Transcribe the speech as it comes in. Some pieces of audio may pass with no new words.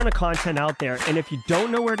Of content out there, and if you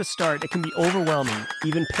don't know where to start, it can be overwhelming,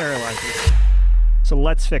 even paralyzing. So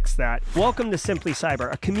let's fix that. Welcome to Simply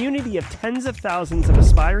Cyber, a community of tens of thousands of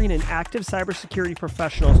aspiring and active cybersecurity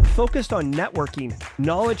professionals focused on networking,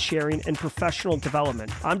 knowledge sharing, and professional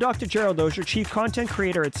development. I'm Dr. Gerald Dozier, Chief Content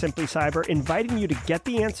Creator at Simply Cyber, inviting you to get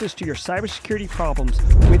the answers to your cybersecurity problems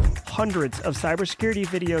with hundreds of cybersecurity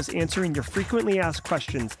videos answering your frequently asked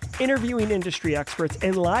questions, interviewing industry experts,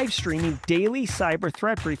 and live streaming daily cyber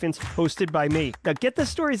threat briefings hosted by me. Now get the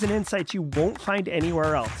stories and insights you won't find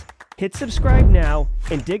anywhere else. Hit subscribe now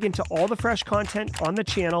and dig into all the fresh content on the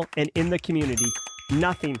channel and in the community.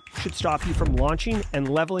 Nothing should stop you from launching and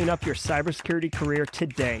leveling up your cybersecurity career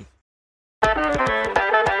today.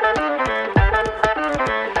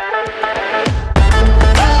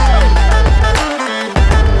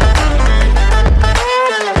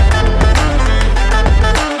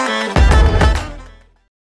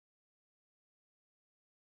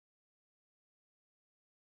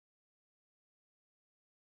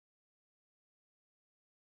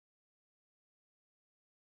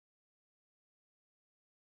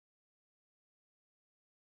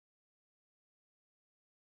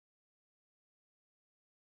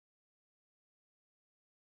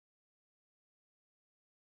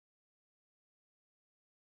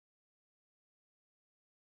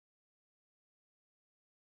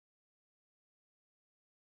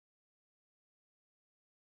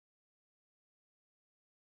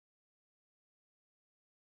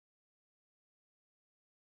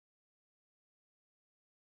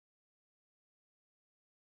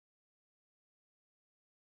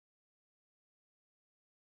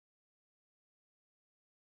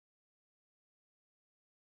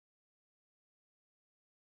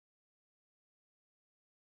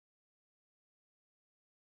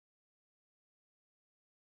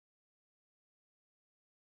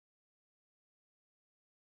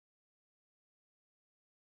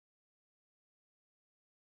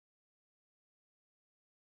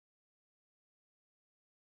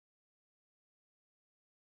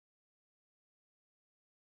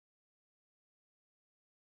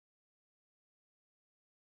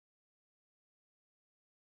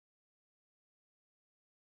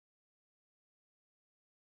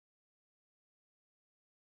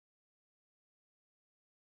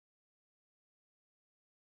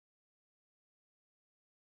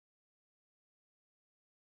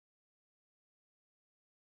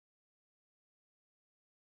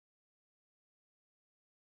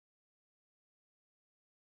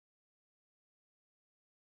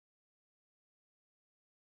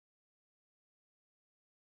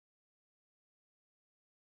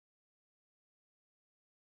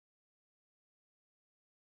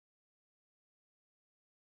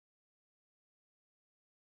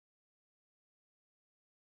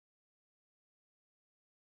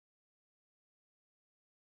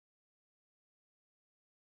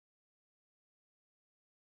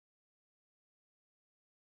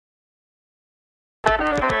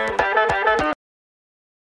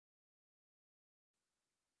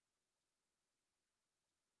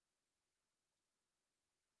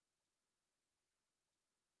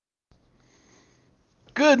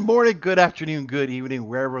 Good morning, good afternoon, good evening,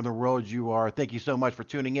 wherever in the world you are. Thank you so much for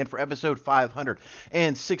tuning in for episode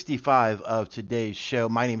 565 of today's show.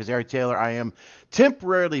 My name is Eric Taylor. I am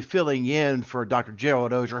temporarily filling in for Dr.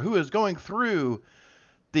 Gerald Dozier, who is going through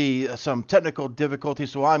some technical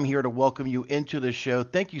difficulties. So I'm here to welcome you into the show.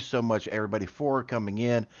 Thank you so much, everybody, for coming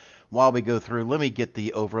in. While we go through, let me get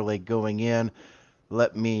the overlay going in.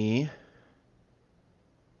 One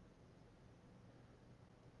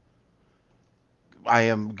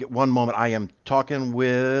moment, I am talking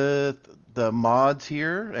with the mods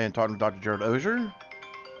here and talking to Dr. Gerald Dozier.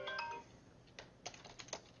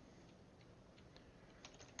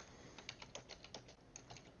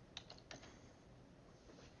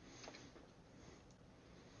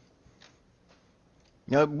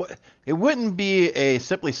 You know, it wouldn't be a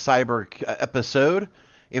Simply Cyber episode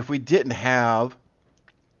if we didn't have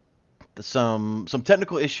some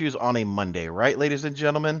technical issues on a Monday, right, ladies and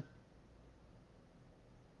gentlemen?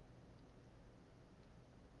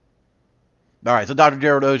 All right, so Dr.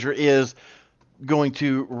 Gerald Dozier is going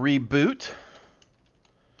to reboot.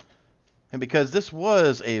 And because this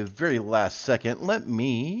was a very last second, let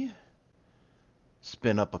me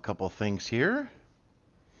spin up a couple things here.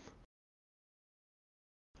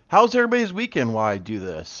 How's everybody's weekend while I do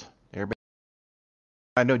this? Everybody,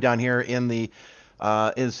 I know down here in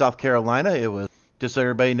South Carolina, it was just so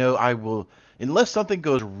everybody know, I will, unless something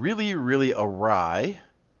goes really, really awry,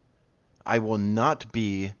 I will not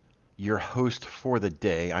be your host for the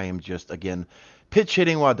day. I am just, again, pitch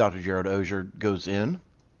hitting while Dr. Gerald Dozier goes in.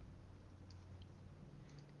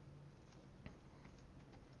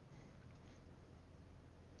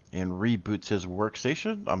 and reboots his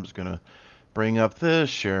workstation. I'm just going to bring up this,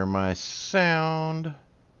 share my sound.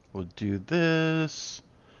 We'll do this.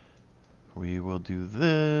 We will do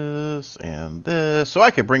this and this. So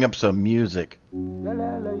I can bring up some music.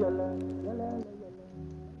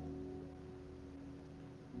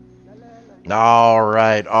 All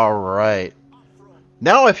right, all right.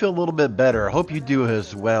 Now I feel a little bit better. I hope you do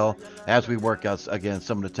as well as we work out, again,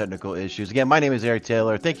 some of the technical issues. Again, my name is Eric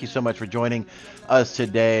Taylor. Thank you so much for joining us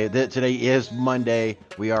today. Today is Monday.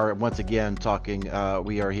 We are once again talking,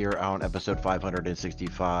 we are here on episode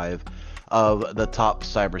 565 of the top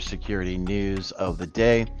cybersecurity news of the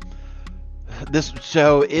day. This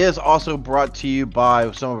show is also brought to you by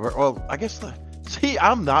some of our, well, I guess, see,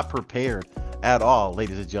 I'm not prepared at all,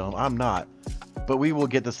 ladies and gentlemen. I'm not. But we will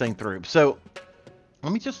get this thing through. So,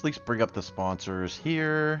 let me just at least bring up the sponsors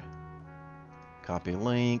here. Copy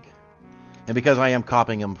link. And because I am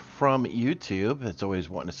copying them from YouTube, it's always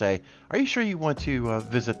wanting to say, are you sure you want to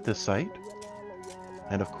visit this site?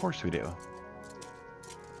 And of course we do.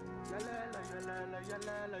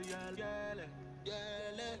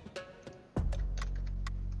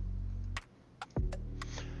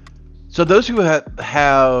 So those who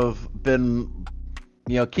have been,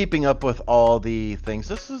 keeping up with all the things,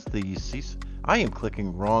 this is the I am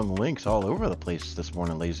clicking wrong links all over the place this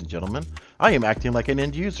morning, ladies and gentlemen. I am acting like an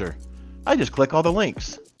end user. I just click all the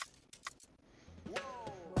links.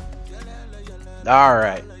 All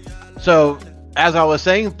right. So, as I was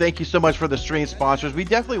saying, thank you so much for the stream sponsors. We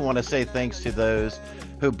definitely want to say thanks to those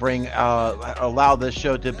who allow this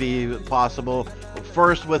show to be possible.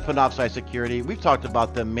 First, with Panoptcy Security. We've talked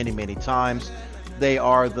about them many, many times. They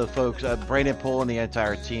are the folks, Brandon Poole and the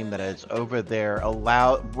entire team that is over there,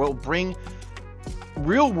 will bring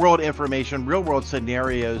real-world information, real-world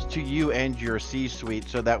scenarios to you and your C-suite,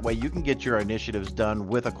 so that way you can get your initiatives done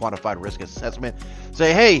with a quantified risk assessment.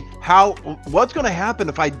 Say, hey, what's going to happen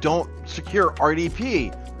if I don't secure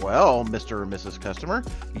RDP? Well, Mr. or Mrs. Customer,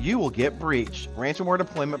 you will get breached. Ransomware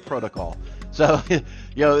deployment protocol. So,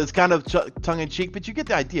 it's kind of tongue-in-cheek, but you get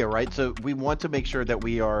the idea, right? So we want to make sure that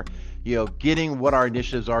we are getting what our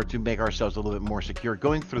initiatives are to make ourselves a little bit more secure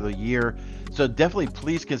going through the year. So definitely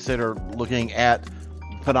please consider looking at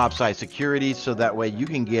Panoptcy Security, so that way you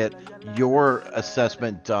can get your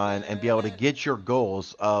assessment done and be able to get your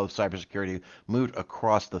goals of cybersecurity moved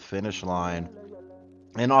across the finish line.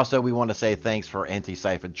 And also, we want to say thanks for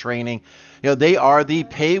Anti-Siphon Training. They are the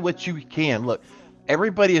pay what you can. Look,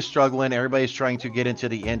 everybody is struggling. Everybody's trying to get into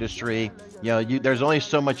the industry. There's only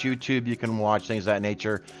so much YouTube you can watch, things of that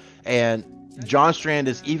nature. And John Strand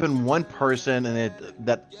is even one person, and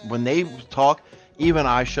that when they talk, even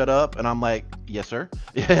I shut up, and I'm like, yes, sir.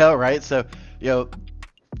 Yeah, right. So,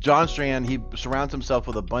 John Strand, he surrounds himself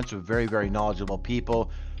with a bunch of very, very knowledgeable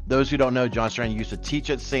people. Those who don't know, John Strand used to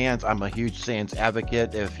teach at SANS. I'm a huge SANS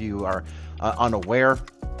advocate, if you are unaware.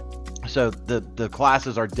 So the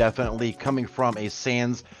classes are definitely coming from a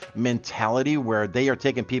SANS mentality, where they are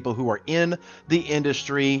taking people who are in the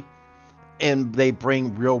industry and they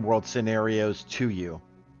bring real world scenarios to you.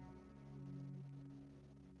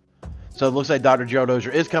 So it looks like Dr. Gerald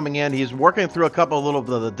Ozier is coming in. He's working through a couple of little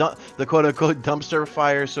the quote unquote dumpster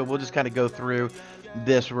fires. So we'll just kind of go through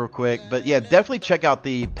this real quick. But yeah, definitely check out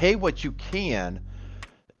the pay what you can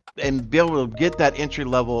and be able to get that entry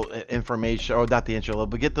level information, or not the entry level,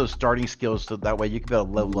 but get those starting skills, so that way you can be able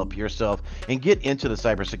to level up yourself and get into the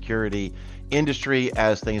cybersecurity industry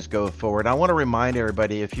as things go forward. I want to remind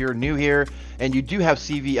everybody, if you're new here and you do have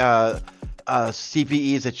CVEs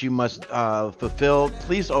that you must fulfill,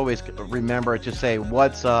 please always remember to say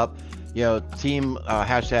what's up, team,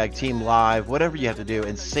 hashtag team live, whatever you have to do,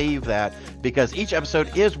 and save that, because each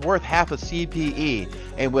episode is worth half a CPE.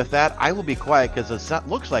 And with that, I will be quiet, because it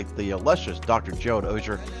looks like the illustrious Dr. Gerald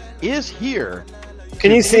Ozier is here.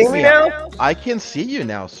 Can you see me now? I can see you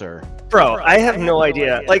now, sir. Bro, I have no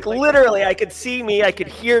idea. Like, literally, I could see me, I could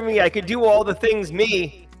hear me, I could do all the things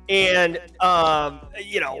me, and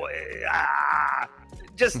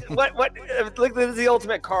just what like, this is the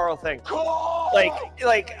ultimate Carl thing. All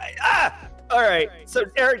right. So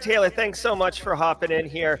Eric Taylor, thanks so much for hopping in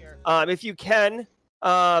here. If you can,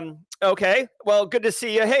 okay. Well, good to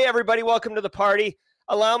see you. Hey everybody, welcome to the party.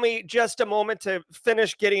 Allow me just a moment to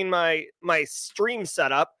finish getting my stream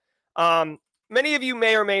set up. Many of you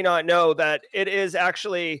may or may not know that it is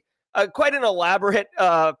actually quite an elaborate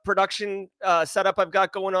production setup I've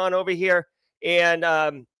got going on over here. And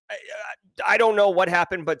I don't know what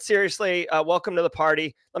happened, but seriously, welcome to the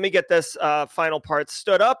party. Let me get this final part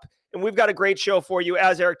stood up. And we've got a great show for you.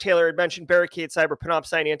 As Eric Taylor had mentioned, Barricade Cyber,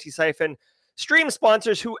 Panoptcy, and Anti-Siphon stream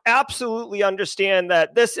sponsors who absolutely understand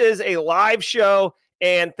that this is a live show.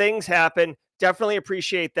 and things happen. Definitely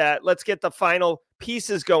appreciate that. Let's get the final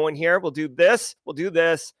pieces going here. We'll do this. We'll do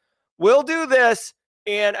this. We'll do this.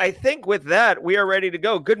 And I think with that, we are ready to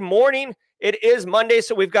go. Good morning. It is Monday,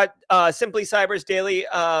 so we've got Simply Cyber's daily,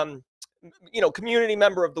 community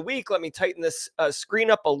member of the week. Let me tighten this screen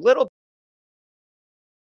up a little.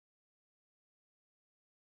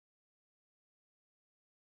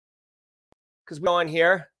 Because we're on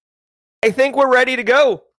here. I think we're ready to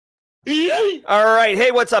go. All right. Hey,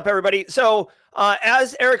 what's up, everybody? So,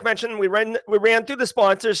 as Eric mentioned, we ran through the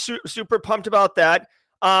sponsors. Super pumped about that.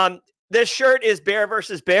 This shirt is Bear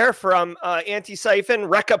versus Bear from Anti-Siphon,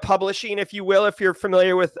 Recca Publishing, if you will, if you're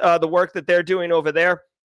familiar with the work that they're doing over there.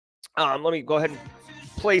 Let me go ahead and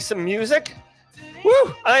play some music.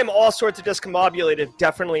 Woo! I am all sorts of discombobulated.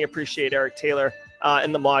 Definitely appreciate Eric Taylor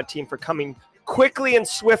and the mod team for coming quickly and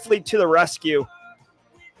swiftly to the rescue.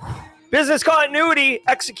 Business continuity,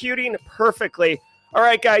 executing perfectly. All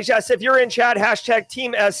right, guys. Yes, if you're in chat, hashtag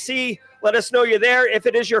Team SC. Let us know you're there. If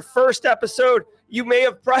it is your first episode, you may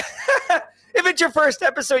have... if it's your first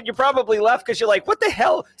episode, you probably left because you're like, what the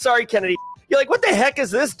hell? Sorry, Kennedy. You're like, what the heck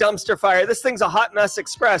is this dumpster fire? This thing's a hot mess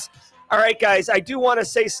express. All right, guys. I do want to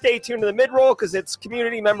say stay tuned to the mid-roll because it's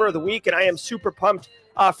Community Member of the Week, and I am super pumped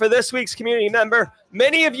for this week's Community Member.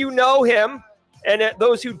 Many of you know him, and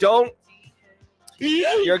those who don't,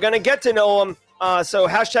 you're going to get to know him. So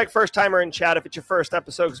hashtag first timer in chat if it's your first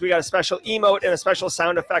episode, because we got a special emote and a special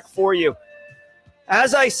sound effect for you.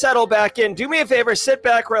 As I settle back in, do me a favor, sit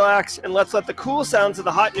back, relax, and let's let the cool sounds of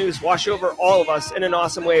the hot news wash over all of us in an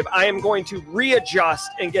awesome wave. I am going to readjust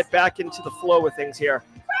and get back into the flow of things here.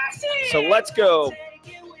 So let's go.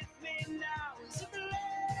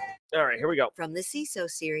 All right, here we go. From the CISO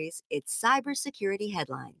series, it's Cybersecurity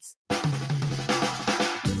Headlines.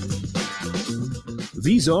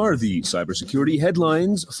 These are the cybersecurity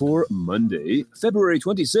headlines for Monday, February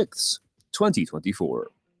 26th, 2024.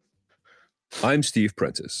 I'm Steve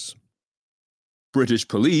Prentice. British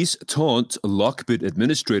police taunt Lockbit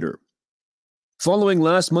administrator. Following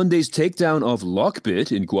last Monday's takedown of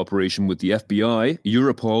Lockbit in cooperation with the FBI,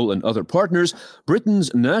 Europol, and other partners,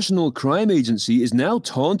 Britain's National Crime Agency is now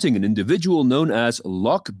taunting an individual known as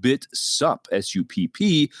Lockbit Supp,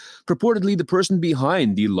 S-U-P-P, purportedly the person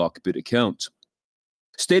behind the Lockbit account.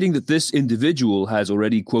 Stating that this individual has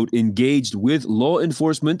already, quote, engaged with law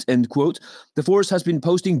enforcement, end quote, the force has been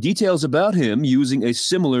posting details about him using a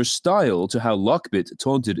similar style to how Lockbit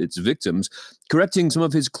taunted its victims, correcting some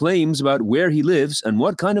of his claims about where he lives and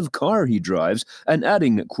what kind of car he drives, and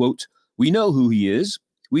adding, quote, we know who he is,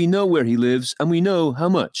 we know where he lives, and we know how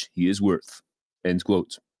much he is worth, end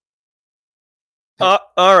quote. All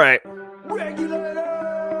right. Regulators!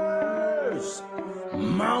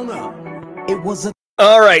 Mount up. It was a...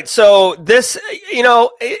 All right, so this,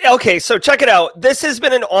 okay, so check it out. This has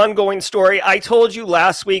been an ongoing story. I told you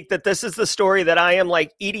last week that this is the story that I am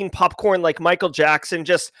like eating popcorn like Michael Jackson,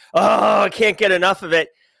 just, I can't get enough of it.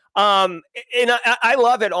 And I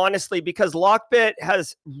love it, honestly, because Lockbit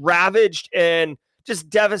has ravaged and just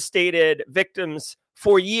devastated victims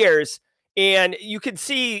for years. And you could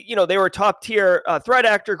see, they were a top tier threat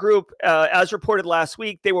actor group. As reported last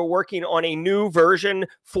week, they were working on a new version,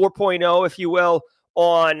 4.0, if you will,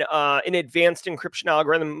 on an advanced encryption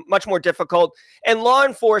algorithm, much more difficult. And law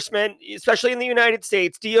enforcement, especially in the United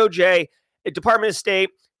States, DOJ, Department of State,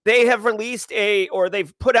 they have released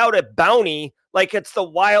they've put out a bounty, like it's the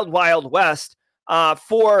wild, wild west,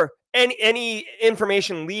 for any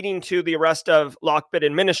information leading to the arrest of Lockbit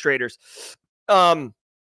administrators.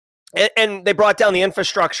 And they brought down the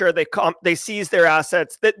infrastructure. They seized their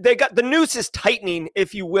assets. They got the noose is tightening,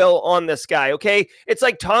 if you will, on this guy. Okay, it's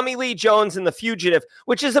like Tommy Lee Jones in The Fugitive,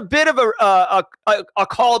 which is a bit of a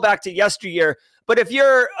callback to yesteryear. But if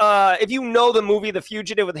you know the movie The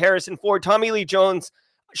Fugitive with Harrison Ford, Tommy Lee Jones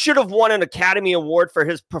should have won an Academy Award for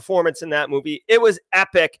his performance in that movie. It was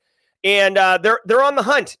epic, and they're on the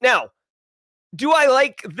hunt now. Do I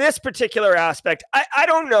like this particular aspect? I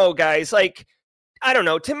don't know, guys. Like, I don't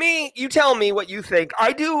know. To me, you tell me what you think.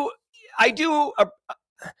 I'm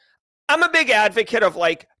a big advocate of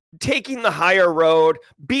like taking the higher road,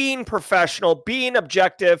 being professional, being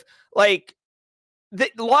objective. Like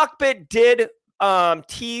Lockbit did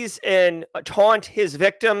tease and taunt his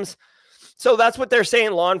victims. So that's what they're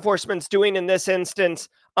saying law enforcement's doing in this instance.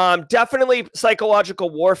 Definitely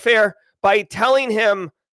psychological warfare by telling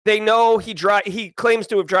him. They know he claims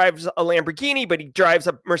to have drives a Lamborghini, but he drives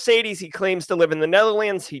a Mercedes. He claims to live in the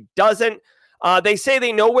Netherlands. He doesn't. They say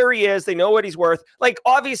they know where he is. They know what he's worth. Like,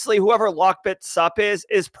 obviously, whoever Lockbit Supp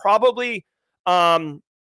is probably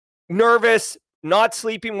nervous, not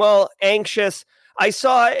sleeping well, anxious. I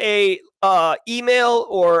saw a email,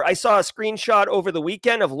 or I saw a screenshot over the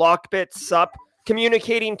weekend of Lockbit Sup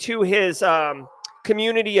communicating to his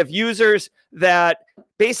community of users that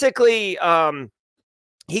basically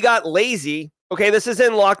he got lazy. Okay, this is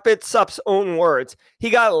in Lockbit Sup's own words. He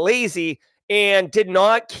got lazy and did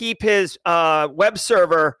not keep his web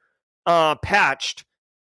server patched.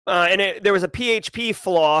 There was a PHP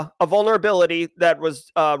flaw, a vulnerability that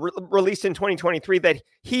was released in 2023 that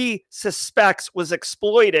he suspects was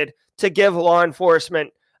exploited to give law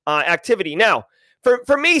enforcement activity. Now,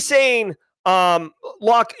 for me saying law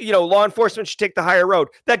enforcement should take the higher road,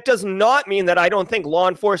 that does not mean that I don't think law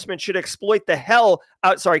enforcement should exploit the hell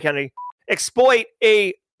out. Sorry, Kennedy. Exploit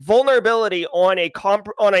a vulnerability on a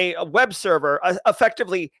web server,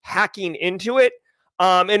 effectively hacking into it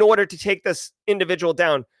in order to take this individual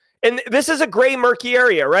down. And this is a gray, murky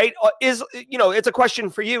area, right? It's a question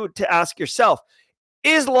for you to ask yourself.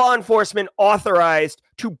 Is law enforcement authorized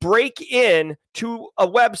to break in to a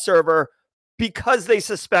web server because they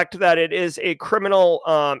suspect that it is a criminal,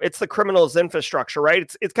 it's the criminal's infrastructure,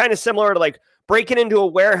 right? It's kind of similar to like breaking into a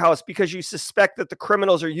warehouse because you suspect that the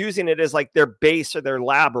criminals are using it as like their base or their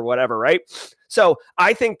lab or whatever, right? So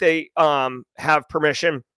I think they have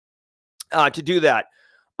permission to do that.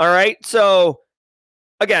 All right. So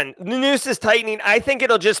again, the noose is tightening. I think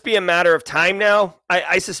it'll just be a matter of time now.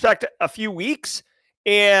 I suspect a few weeks.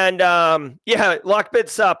 And Lockbit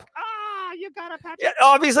Sup. You gotta patch it.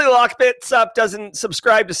 Obviously, Lockbit Sup doesn't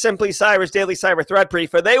subscribe to Simply Cyber's daily cyber threat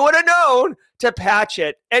brief, or they would have known to patch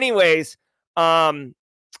it. Anyways, we'll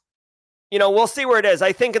see where it is.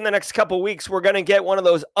 I think in the next couple of weeks, we're going to get one of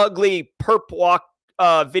those ugly perp walk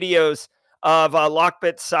videos of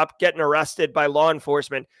Lockbit Sup getting arrested by law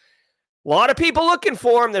enforcement. A lot of people looking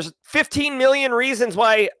for him. There's 15 million reasons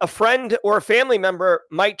why a friend or a family member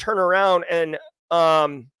might turn around and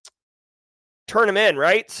turn him in,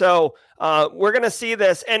 right? So we're going to see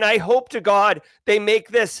this. And I hope to God they make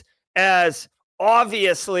this as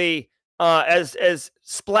obviously as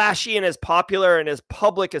splashy and as popular and as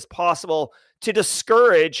public as possible to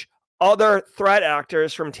discourage other threat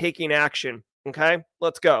actors from taking action. Okay,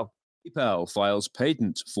 let's go. PayPal files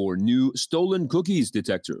patent for new stolen cookies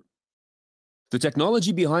detector. The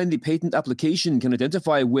technology behind the patent application can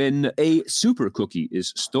identify when a super cookie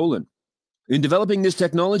is stolen. In developing this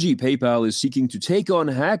technology, PayPal is seeking to take on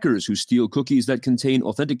hackers who steal cookies that contain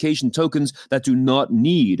authentication tokens that do not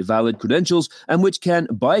need valid credentials and which can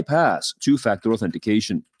bypass two-factor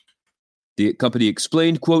authentication. The company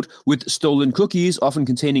explained, quote, with stolen cookies often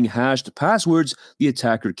containing hashed passwords, the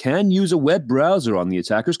attacker can use a web browser on the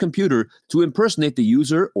attacker's computer to impersonate the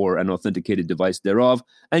user or an authenticated device thereof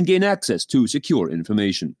and gain access to secure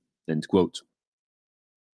information, end quote.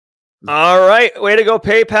 All right. Way to go,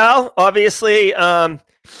 PayPal. Obviously,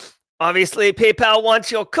 PayPal wants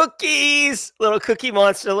your cookies. Little cookie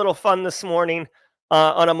monster, a little fun this morning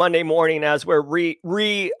on a Monday morning as we're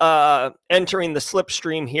entering the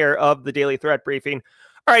slipstream here of the daily threat briefing.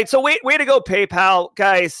 All right. So way to go, PayPal,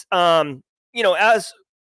 guys. As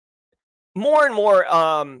more and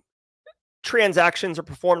more transactions are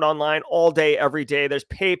performed online all day, every day, there's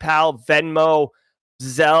PayPal, Venmo,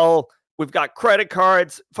 Zelle. We've got credit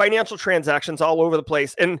cards, financial transactions all over the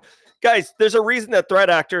place. And guys, there's a reason that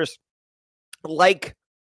threat actors like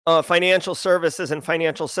financial services and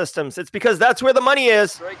financial systems. It's because that's where the money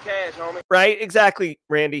is. Great cash, homie. Right? Exactly,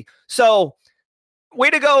 Randy. So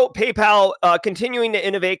way to go, PayPal, continuing to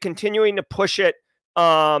innovate, continuing to push it,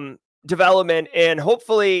 development, and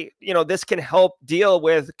hopefully, this can help deal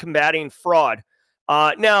with combating fraud.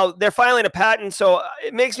 Now they're filing a patent, so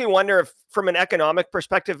it makes me wonder if, from an economic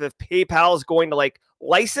perspective, if PayPal is going to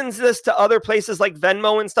license this to other places like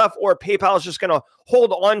Venmo and stuff, or PayPal is just going to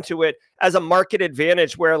hold on to it as a market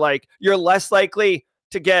advantage where you're less likely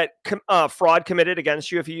to get fraud committed against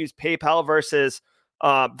you if you use PayPal versus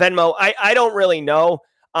Venmo. I don't really know.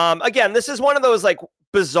 Again, this is one of those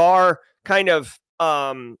bizarre kind of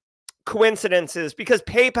coincidences because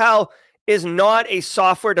PayPal is not a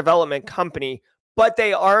software development company, but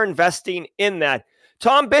they are investing in that.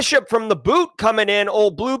 Tom Bishop from The Boot coming in,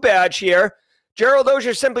 old blue badge here. Gerald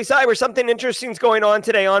Ozier, Simply Cyber, something interesting is going on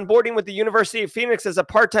today. Onboarding with the University of Phoenix as a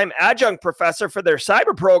part-time adjunct professor for their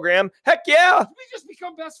cyber program. Heck yeah. We just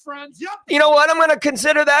become best friends. Yep. You know what? I'm going to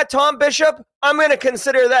consider that, Tom Bishop. I'm going to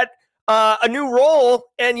consider that a new role.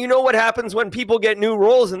 And you know what happens when people get new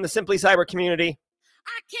roles in the Simply Cyber community.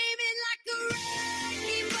 I came in like a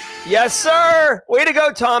wrecking ball. Yes, sir. Way to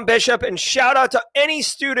go, Tom Bishop. And shout out to any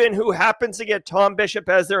student who happens to get Tom Bishop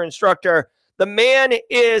as their instructor. The man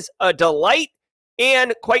is a delight.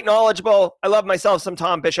 and quite knowledgeable. I love myself some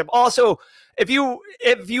Tom Bishop. Also, if you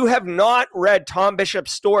have not read Tom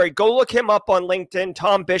Bishop's story, go look him up on LinkedIn,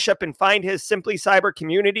 Tom Bishop, and find his Simply Cyber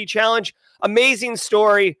Community Challenge. Amazing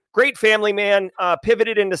story, great family man,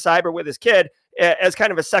 pivoted into cyber with his kid as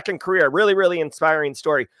kind of a second career. Really, really inspiring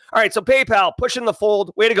story. All right, so PayPal, pushing the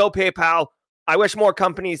fold. Way to go, PayPal. I wish more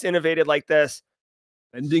companies innovated like this.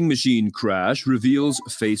 Vending machine crash reveals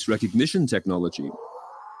face recognition technology.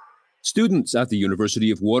 Students at the University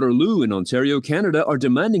of Waterloo in Ontario, Canada are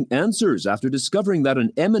demanding answers after discovering that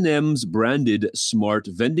an M&M's branded smart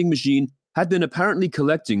vending machine had been apparently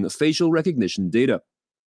collecting facial recognition data.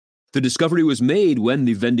 The discovery was made when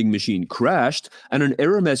the vending machine crashed and an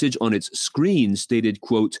error message on its screen stated,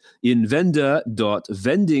 quote,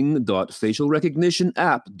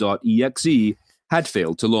 invenda.vending.facialrecognitionapp.exe had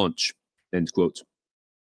failed to launch, end quote.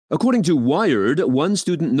 According to Wired, one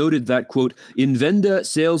student noted that, quote, Invenda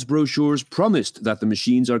sales brochures promised that the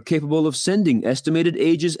machines are capable of sending estimated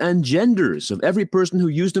ages and genders of every person who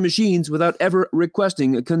used the machines without ever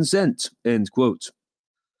requesting consent, end quote.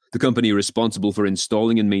 The company responsible for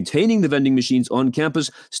installing and maintaining the vending machines on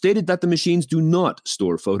campus stated that the machines do not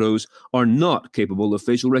store photos, are not capable of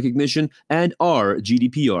facial recognition, and are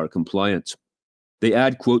GDPR compliant. They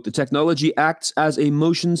add, quote, the technology acts as a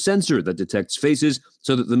motion sensor that detects faces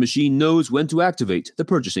so that the machine knows when to activate the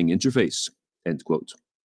purchasing interface, end quote.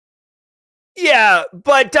 Yeah,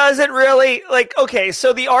 but does it really? Like, okay,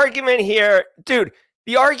 so the argument here, dude,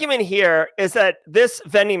 the argument here is that this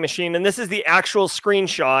vending machine, and this is the actual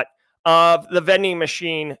screenshot of the vending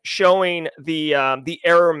machine showing the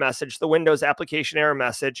error message, the Windows application error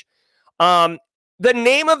message. The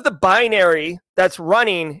name of the binary that's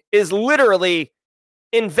running is literally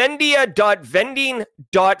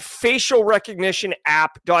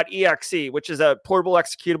invendia.vending.facialrecognitionapp.exe, which is a portable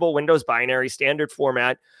executable Windows binary standard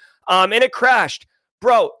format. And it crashed.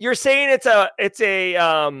 Bro, you're saying it's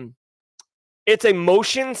a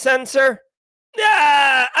motion sensor?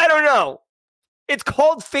 I don't know. It's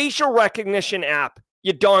called facial recognition app,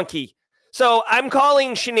 you donkey. So I'm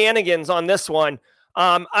calling shenanigans on this one.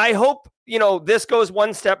 I hope, this goes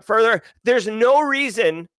one step further. There's no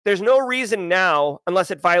reason now, unless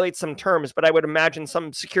it violates some terms, but I would imagine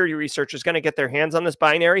some security researcher is going to get their hands on this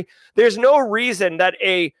binary. There's no reason that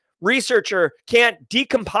a researcher can't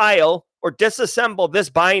decompile or disassemble this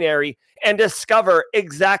binary and discover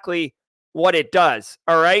exactly what it does.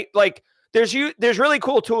 All right. Like there's really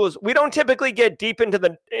cool tools. We don't typically get deep into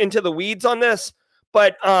the weeds on this,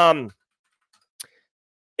 but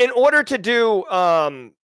in order to do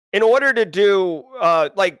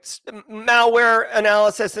like malware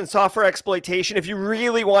analysis and software exploitation, if you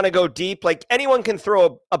really want to go deep, like anyone can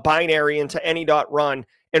throw a binary into any.run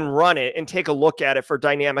and run it and take a look at it for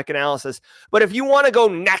dynamic analysis. But if you want to go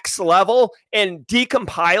next level and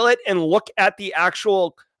decompile it and look at the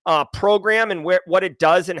actual program and what it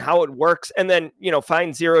does and how it works, and then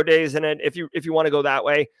find 0 days in it, if you want to go that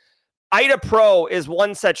way, IDA Pro is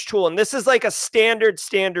one such tool, and this is like a standard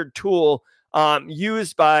tool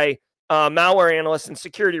used by malware analysts and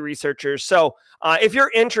security researchers. So if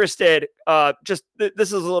you're interested, this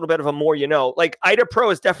is a little bit of a more like IDA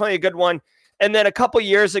Pro is definitely a good one. And then a couple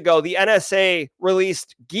years ago, the NSA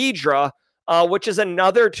released Ghidra, which is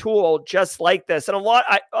another tool just like this. And a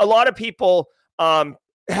lot of people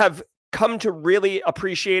have come to really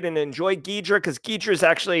appreciate and enjoy Ghidra because Ghidra is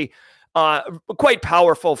actually quite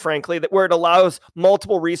powerful, frankly, where it allows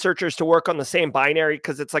multiple researchers to work on the same binary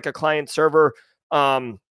because it's like a client server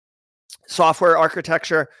software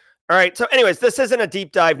architecture. All right. So anyways, this isn't a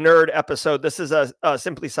deep dive nerd episode. This is a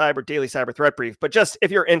Simply Cyber Daily Cyber Threat Brief. But just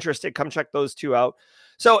if you're interested, come check those two out.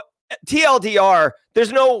 So TLDR,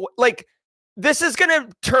 there's no this is going to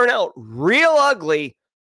turn out real ugly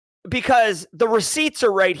because the receipts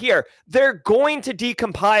are right here. They're going to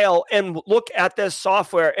decompile and look at this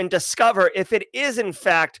software and discover if it is in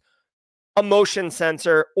fact a motion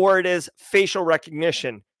sensor or it is facial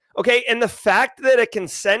recognition. Okay. And the fact that it can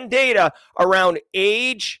send data around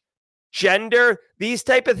age, gender, these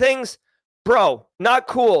type of things, bro, not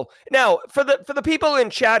cool. Now, for the people in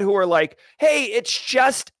chat who are like, hey, it's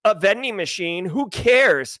just a vending machine, who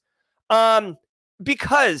cares?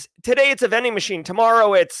 Because today it's a vending machine,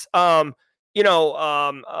 tomorrow it's like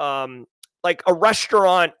a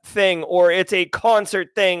restaurant thing, or it's a concert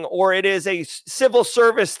thing, or it is a civil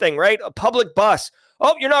service thing, right? A public bus.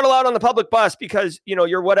 Oh, you're not allowed on the public bus because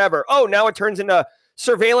you're whatever. Oh, now it turns into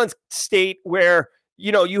surveillance state where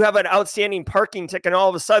you have an outstanding parking ticket, and all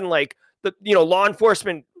of a sudden, like the law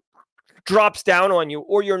enforcement drops down on you,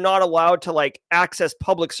 or you're not allowed to access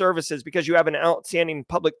public services because you have an outstanding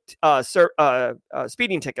public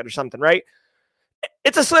speeding ticket or something, right?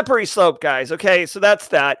 it's a slippery slope, guys. Okay, so that's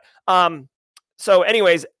that. So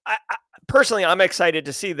anyways, personally, I'm excited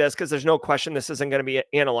to see this because there's no question this isn't going to be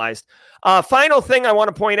analyzed. Final thing I want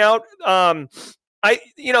to point out.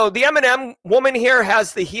 The M&M woman here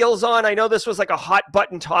has the heels on. I know this was like a hot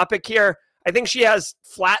button topic here. I think she has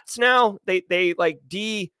flats now. They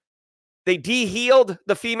de-heeled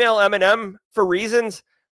the female M&M for reasons.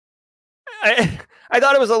 I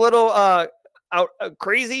thought it was a little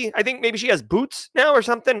crazy. I think maybe she has boots now or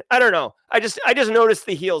something. I don't know. I just noticed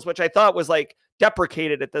the heels, which I thought was like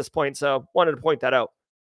deprecated at this point. So wanted to point that out.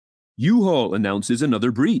 U-Haul announces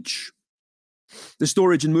another breach. The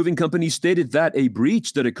storage and moving company stated that a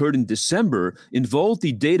breach that occurred in December involved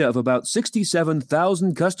the data of about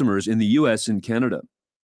 67,000 customers in the US and Canada.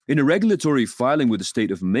 In a regulatory filing with the state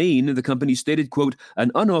of Maine, the company stated, quote,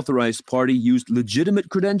 an unauthorized party used legitimate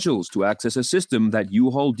credentials to access a system that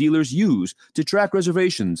U-Haul dealers use to track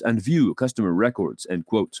reservations and view customer records, end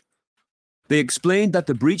quote. They explained that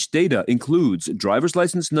the breached data includes driver's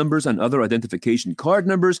license numbers and other identification card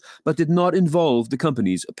numbers, but did not involve the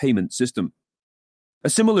company's payment system. A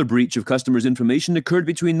similar breach of customers' information occurred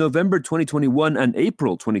between November 2021 and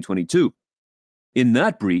April 2022. In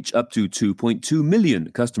that breach, up to 2.2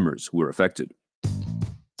 million customers were affected.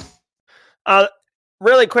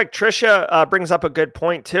 Really quick, Trisha brings up a good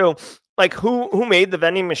point too. Like who made the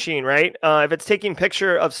vending machine, right? If it's taking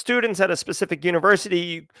picture of students at a specific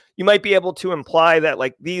university, you might be able to imply that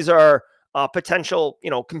like these are potential,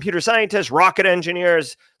 computer scientists, rocket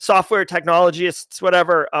engineers, software technologists,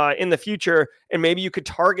 whatever, in the future. And maybe you could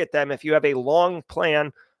target them if you have a long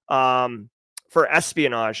plan for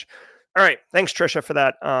espionage. All right. Thanks, Trisha, for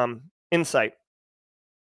that insight.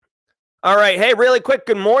 All right. Hey, really quick.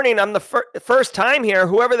 Good morning. I'm the first time here.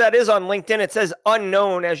 Whoever that is on LinkedIn, it says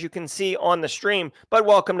unknown, as you can see on the stream. But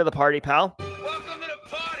welcome to the party, pal. Welcome to the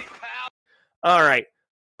party, pal. All right.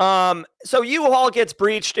 So U-Haul gets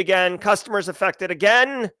breached again. Customers affected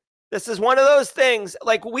again. This is one of those things.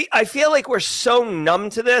 Like I feel like we're so numb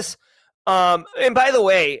to this. And by the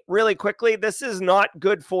way, really quickly, this is not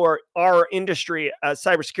good for our industry as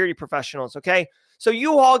cybersecurity professionals. Okay. So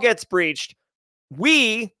U-Haul gets breached.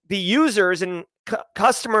 We, the users and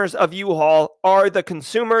customers of U-Haul, are the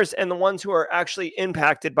consumers and the ones who are actually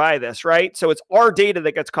impacted by this, right? So it's our data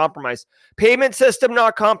that gets compromised. Payment system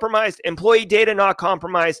not compromised. Employee data not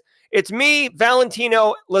compromised. It's me,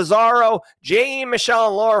 Valentino, Lazaro, J.E. Michelle,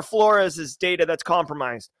 and Laura Flores' data that's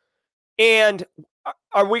compromised. And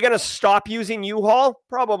are we going to stop using U-Haul?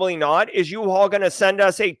 Probably not. Is U-Haul going to send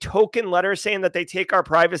us a token letter saying that they take our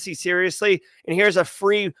privacy seriously? And here's a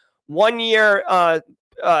free 1-year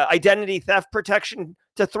identity theft protection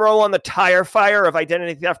to throw on the tire fire of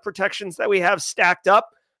identity theft protections that we have stacked up?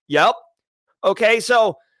 Yep. Okay,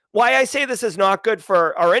 so why I say this is not good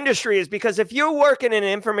for our industry is because if you're working in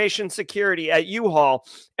information security at U-Haul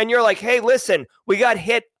and you're like, hey, listen, we got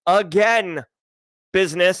hit again,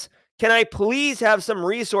 business. Can I please have some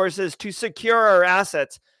resources to secure our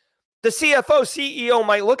assets? The CFO, CEO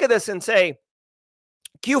might look at this and say,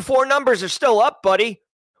 Q4 numbers are still up, buddy.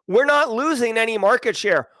 We're not losing any market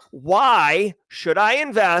share. Why should I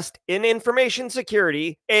invest in information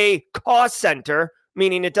security, a cost center,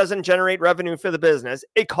 meaning it doesn't generate revenue for the business,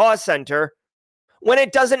 a cost center, when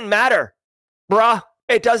it doesn't matter? Bruh,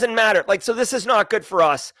 it doesn't matter. So this is not good for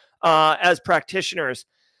us as practitioners.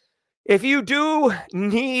 If you do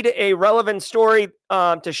need a relevant story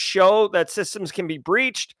to show that systems can be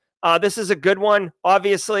breached, this is a good one.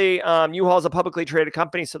 Obviously, U-Haul is a publicly traded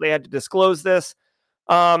company, so they had to disclose this.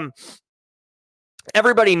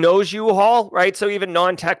 Everybody knows U-Haul, right? So even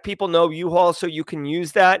non-tech people know U-Haul, so you can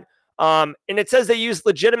use that. And it says they use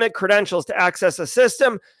legitimate credentials to access a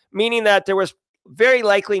system, meaning that there was very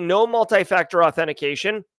likely no multi-factor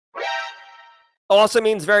authentication. Also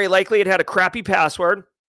means very likely it had a crappy password.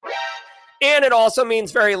 And it also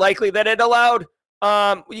means very likely that it allowed,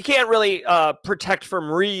 you can't really protect from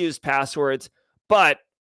reused passwords. But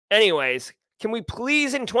anyways, can we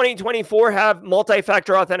please in 2024 have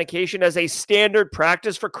multi-factor authentication as a standard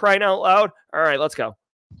practice for crying out loud? All right, let's go.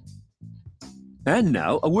 And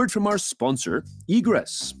now a word from our sponsor,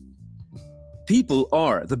 Egress. People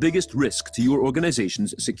are the biggest risk to your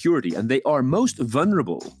organization's security, and they are most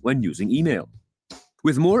vulnerable when using email.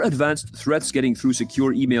 With more advanced threats getting through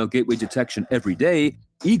secure email gateway detection every day,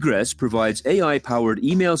 Egress provides AI-powered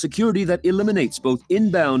email security that eliminates both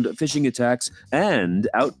inbound phishing attacks and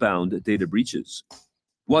outbound data breaches.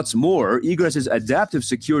 What's more, Egress's adaptive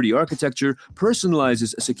security architecture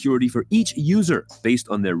personalizes security for each user based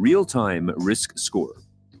on their real-time risk score.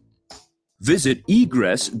 Visit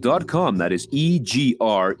egress.com, that is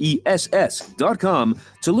EGRESS.com,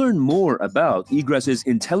 to learn more about Egress's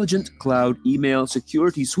intelligent cloud email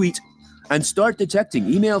security suite and start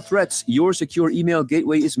detecting email threats your secure email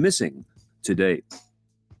gateway is missing today.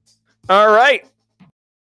 All right.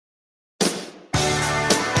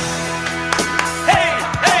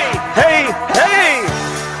 Hey!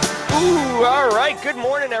 Ooh, all right. Good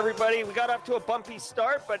morning, everybody. We got off to a bumpy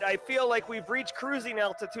start, but I feel like we've reached cruising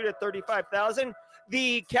altitude at 35,000.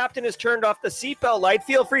 The captain has turned off the seatbelt light.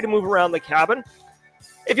 Feel free to move around the cabin.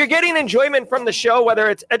 If you're getting enjoyment from the show, whether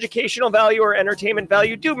it's educational value or entertainment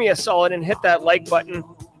value, do me a solid and hit that like button.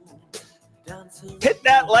 Hit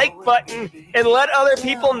that like button and let other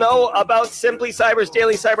people know about Simply Cyber's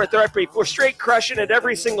Daily Cyber Threat Brief. We're straight crushing it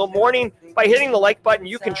every single morning. By hitting the like button,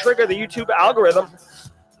 you can trigger the YouTube algorithm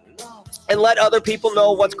and let other people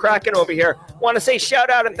know what's cracking over here. Want to say shout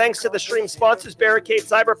out and thanks to the stream sponsors, Barricade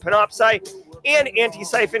Cyber, Panoptcy, and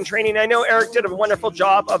Anti-Siphon Training. I know Eric did a wonderful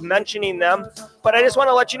job of mentioning them, but I just want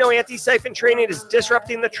to let you know Anti-Siphon Training is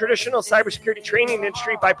disrupting the traditional cybersecurity training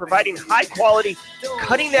industry by providing high-quality,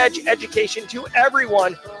 cutting-edge education to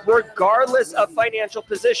everyone, regardless of financial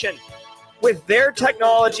position. With their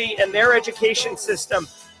technology and their education system,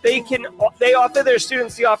 they offer their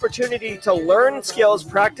students the opportunity to learn skills,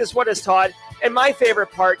 practice what is taught, and my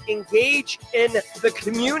favorite part, engage in the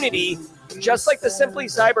community, just like the Simply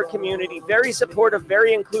Cyber community. Very supportive,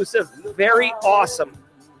 very inclusive, very awesome.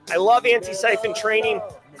 I love Anti-Siphon Training.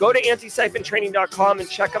 Go to antisyphontraining.com and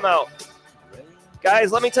check them out.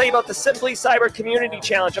 Guys, let me tell you about the Simply Cyber Community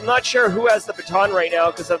Challenge. I'm not sure who has the baton right now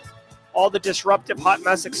because of all the disruptive Hot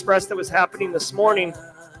Mess Express that was happening this morning.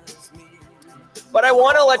 But I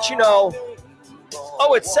want to let you know,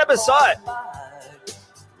 it's Sebazot.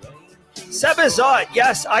 Sebazot,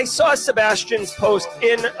 yes, I saw Sebastian's post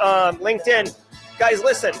in LinkedIn. Guys,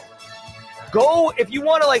 listen, go, if you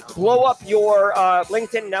want to blow up your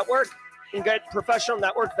LinkedIn network and get professional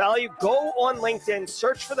network value, go on LinkedIn,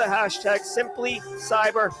 search for the hashtag Simply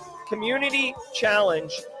Cyber Community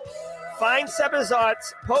Challenge. Find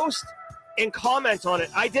Sebazot's post and comment on it.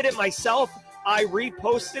 I did it myself. I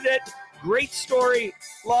reposted it. Great story.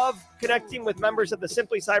 Love connecting with members of the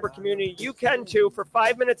Simply Cyber community. You can too for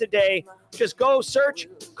 5 minutes a day. Just go search,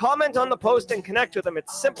 comment on the post, and connect with them.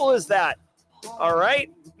 It's simple as that. All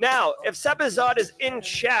right. Now, if Sebazot is in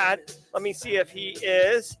chat, let me see if he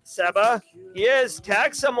is. Seba, he is.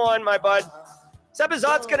 Tag someone, my bud.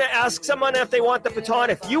 Sebazot's going to ask someone if they want the baton.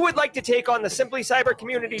 If you would like to take on the Simply Cyber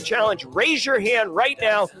Community Challenge, raise your hand right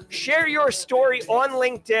now. Share your story on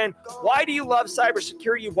LinkedIn. Why do you love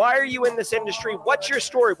cybersecurity? Why are you in this industry? What's your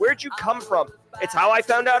story? Where'd you come from? It's how I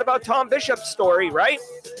found out about Tom Bishop's story, right?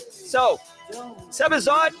 So,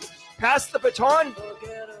 Sebazot, pass the baton.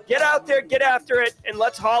 Get out there, get after it, and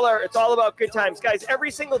let's holler. It's all about good times. Guys,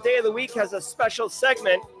 every single day of the week has a special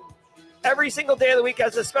segment. Every single day of the week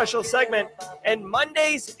has a special segment, and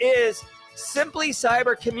Mondays is Simply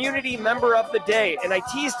Cyber Community Member of the Day. And I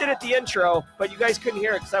teased it at the intro, but you guys couldn't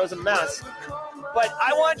hear it because I was a mess. But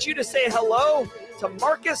I want you to say hello to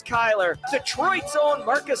Marcus Kyler, Detroit's own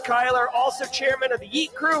Marcus Kyler, also chairman of the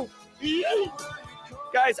Yeet Crew.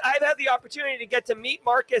 Guys, I've had the opportunity to get to meet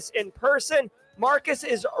Marcus in person. Marcus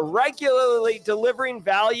is regularly delivering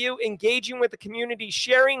value, engaging with the community,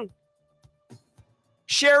 sharing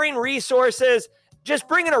resources, just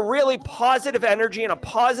bringing a really positive energy and a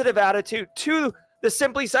positive attitude to the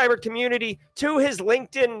Simply Cyber community, to his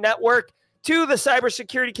LinkedIn network, to the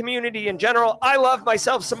cybersecurity community in general. I love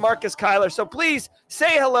myself some Marcus Kyler. So please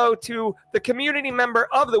say hello to the community member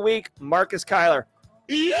of the week, Marcus Kyler.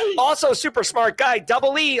 Also, super smart guy,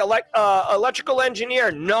 double E, electrical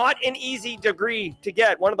engineer. Not an easy degree to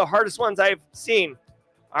get. One of the hardest ones I've seen.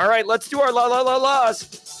 All right, let's do our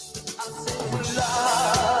laws.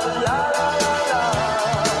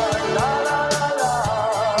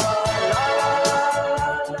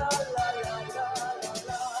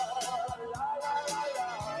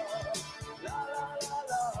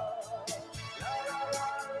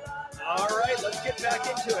 All right, let's get back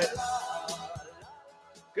into it.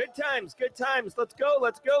 Good times, good times. Let's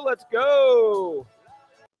go.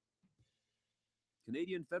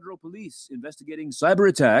 Canadian Federal Police investigating cyber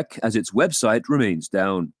attack as its website remains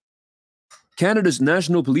down. Canada's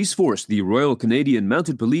National Police Force, the Royal Canadian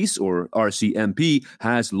Mounted Police, or RCMP,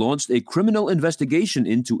 has launched a criminal investigation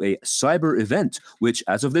into a cyber event, which,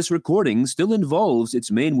 as of this recording, still involves its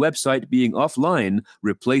main website being offline,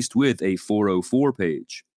 replaced with a 404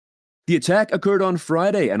 page. The attack occurred on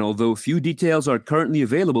Friday, and although few details are currently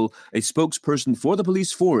available, a spokesperson for the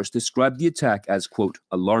police force described the attack as, quote,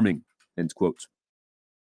 alarming, end quote.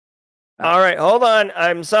 All right, hold on.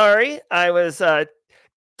 I'm sorry. I was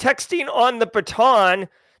texting on the baton.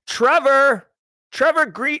 Trevor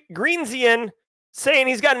Greensian saying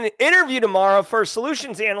he's got an interview tomorrow for a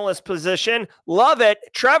solutions analyst position. Love it.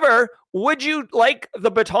 Trevor, would you like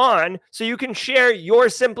the baton so you can share your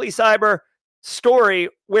Simply Cyber story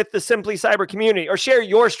with the Simply Cyber community, or share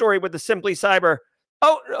your story with the Simply Cyber?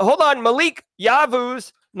 Oh, hold on. Malik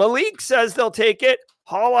Yavuz. Malik says they'll take it.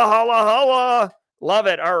 Holla, holla, holla. Love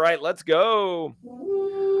it. All right, let's go.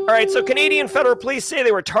 All right, so Canadian federal police say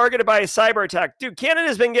they were targeted by a cyber attack. Dude,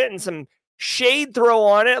 Canada's been getting some shade throw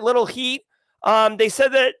on it, a little heat. They said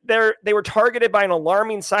that they were targeted by an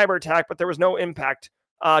alarming cyber attack, but there was no impact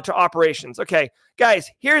to operations. Okay,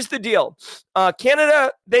 guys, here's the deal.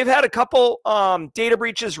 Canada, they've had a couple data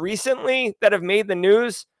breaches recently that have made the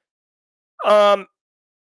news.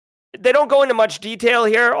 They don't go into much detail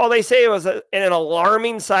here. All they say was an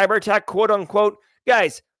alarming cyber attack, quote unquote.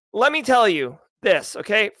 Guys, let me tell you this,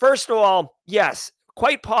 okay? First of all, yes,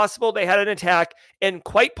 quite possible they had an attack, and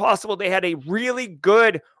quite possible they had a really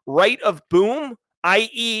good right of boom,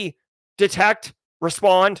 i.e. detect,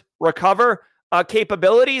 respond, recover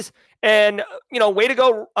capabilities. And, way to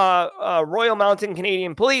go, Royal Mountain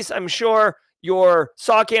Canadian Police. I'm sure your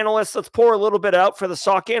SOC analysts, let's pour a little bit out for the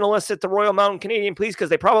SOC analysts at the Royal Mountain Canadian Police,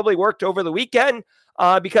 because they probably worked over the weekend,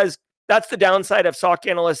 because that's the downside of SOC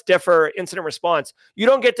analysts differ incident response. You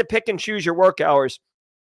don't get to pick and choose your work hours,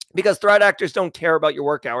 because threat actors don't care about your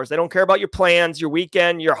work hours. They don't care about your plans, your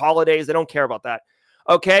weekend, your holidays. They don't care about that.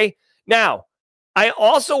 Okay. Now, I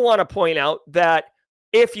also want to point out that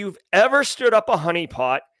if you've ever stood up a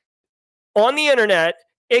honeypot on the internet,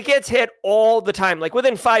 it gets hit all the time. Like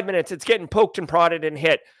within 5 minutes, it's getting poked and prodded and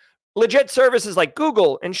hit. Legit services like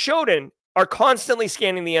Google and Shodan are constantly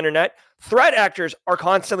scanning the internet. Threat actors are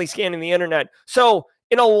constantly scanning the internet. So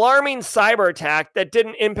an alarming cyber attack that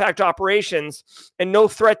didn't impact operations and no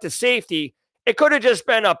threat to safety, it could have just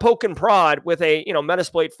been a poke and prod with a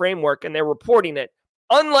Metasploit framework, and they're reporting it.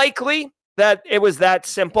 Unlikely that it was that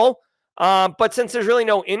simple. But since there's really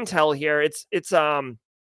no intel here, it's hard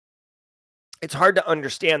to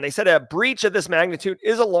understand. They said a breach of this magnitude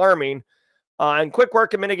is alarming, and quick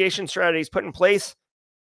work and mitigation strategies put in place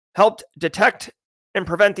helped detect and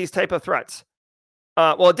prevent these type of threats.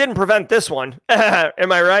 Well, it didn't prevent this one.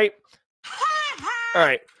 Am I right? All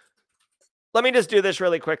right. Let me just do this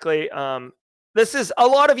really quickly. This is, a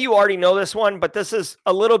lot of you already know this one, but this is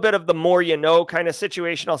a little bit of the more you know kind of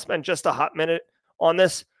situation. I'll spend just a hot minute on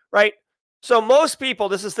this, right? So most people,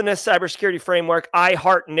 this is the NIST cybersecurity framework. I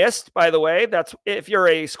heart NIST, by the way. That's, if you're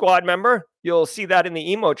a squad member, you'll see that in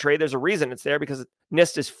the emo tray. There's a reason it's there, because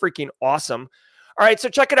NIST is freaking awesome. All right, so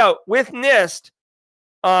check it out. With NIST,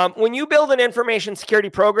 when you build an information security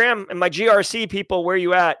program, and my GRC people, where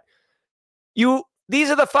you at? These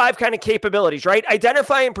are the 5 kind of capabilities, right?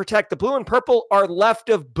 Identify and protect. The blue and purple are left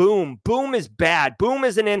of boom. Boom is bad. Boom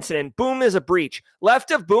is an incident. Boom is a breach. Left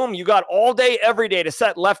of boom, you got all day, every day to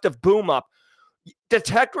set left of boom up.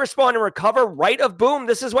 Detect, respond, and recover. Right of boom,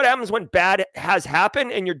 this is what happens when bad has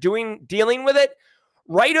happened and you're dealing with it.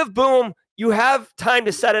 Right of boom, you have time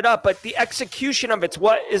to set it up, but the execution of it's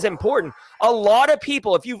what is important. A lot of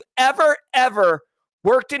people, if you've ever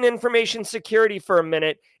worked in information security for a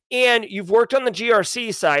minute, and you've worked on the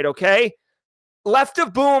GRC side, okay? Left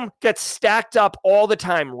of boom gets stacked up all the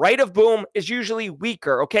time. Right of boom is usually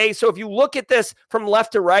weaker, okay? So if you look at this from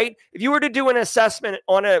left to right, if you were to do an assessment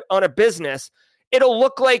on a business, it'll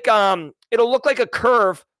look like a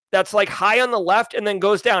curve that's like high on the left and then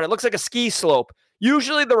goes down. It looks like a ski slope.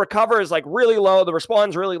 Usually the recover is like really low, the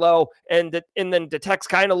response really low, and then detect's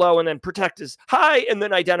kind of low, and then protect is high, and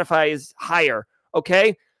then identify is higher,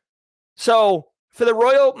 okay? So for the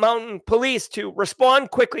Royal Mountain Police to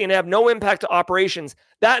respond quickly and have no impact to operations,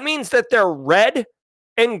 that means that their red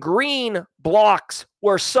and green blocks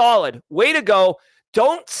were solid. Way to go.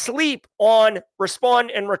 Don't sleep on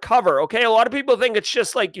respond and recover, okay? A lot of people think it's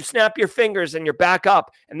just like you snap your fingers and you're back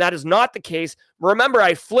up, and that is not the case. Remember,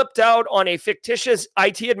 I flipped out on a fictitious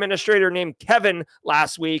IT administrator named Kevin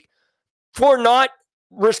last week for not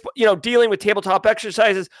dealing with tabletop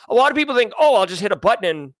exercises. A lot of people think, oh, I'll just hit a button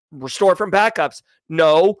and restore from backups.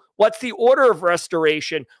 No. What's the order of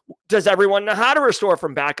restoration? Does everyone know how to restore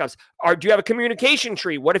from backups? Or do you have a communication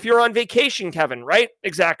tree? What if you're on vacation, Kevin, right?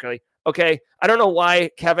 Exactly. Okay. I don't know why,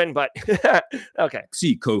 Kevin, but okay.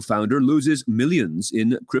 Axie co-founder loses millions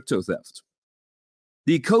in crypto theft.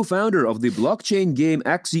 The co-founder of the blockchain game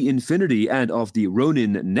Axie Infinity and of the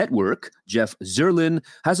Ronin Network, Jeff Zerlin,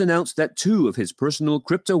 has announced that 2 of his personal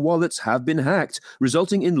crypto wallets have been hacked,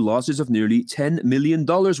 resulting in losses of nearly $10 million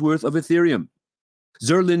worth of Ethereum.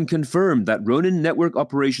 Zerlin confirmed that Ronin network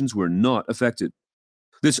operations were not affected.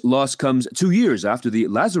 This loss comes 2 years after the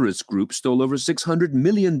Lazarus Group stole over $600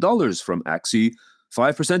 million from Axie,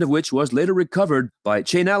 5% of which was later recovered by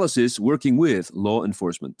Chainalysis working with law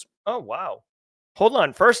enforcement. Oh, wow. Hold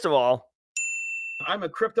on. First of all, I'm a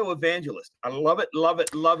crypto evangelist. I love it, love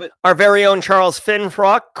it, love it. our very own Charles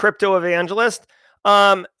Finfrock, crypto evangelist.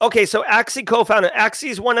 Okay, so Axie co-founder. Axie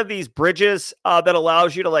is one of these bridges that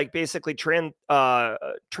allows you to like basically transfer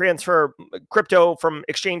crypto from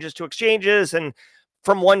exchanges to exchanges and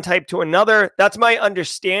from one type to another. That's my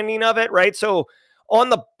understanding of it, right? So on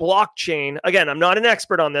the blockchain, again, I'm not an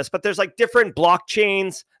expert on this, but there's like different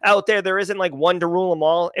blockchains out there. There isn't like one to rule them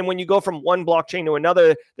all. And when you go from one blockchain to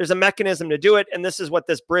another, there's a mechanism to do it. And this is what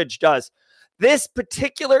this bridge does. This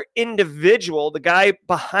particular individual, the guy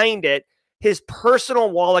behind it, his personal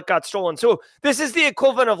wallet got stolen. So this is the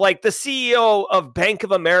equivalent of like the CEO of Bank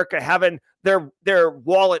of America having their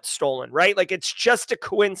wallet stolen, right? Like it's just a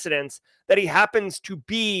coincidence that he happens to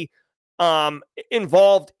be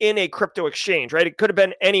involved in a crypto exchange, right? It could have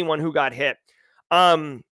been anyone who got hit.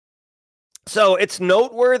 So it's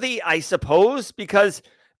noteworthy, I suppose, because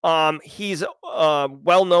he's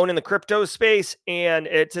well known in the crypto space and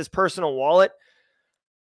it's his personal wallet.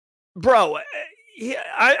 Bro,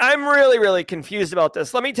 I'm really, really confused about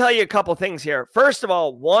this. Let me tell you a couple things here. First of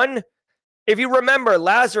all, one, if you remember,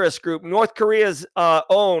 Lazarus Group, North Korea's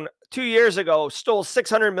own, 2 years ago, stole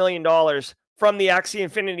 $600 million from the Axie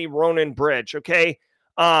Infinity Ronin bridge, okay?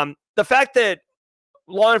 The fact that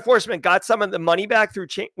law enforcement got some of the money back through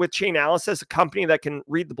with Chainalysis, a company that can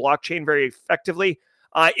read the blockchain very effectively,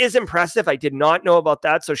 is impressive. I did not know about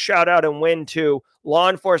that, so shout out and win to law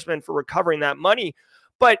enforcement for recovering that money.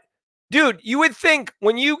 But dude, you would think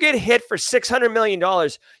when you get hit for $600 million,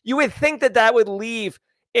 you would think that that would leave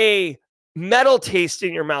a metal taste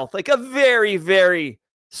in your mouth, like a very, very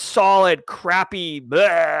solid, crappy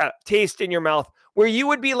taste in your mouth, where you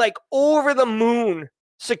would be like over the moon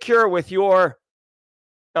secure with your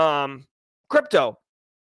crypto.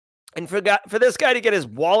 And for this guy to get his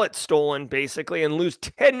wallet stolen, basically, and lose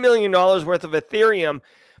 $10 million worth of Ethereum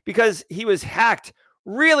because he was hacked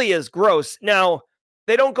really is gross. Now,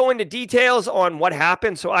 they don't go into details on what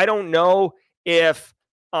happened, so I don't know if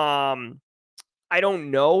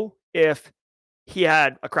he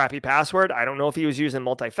had a crappy password. I don't know if he was using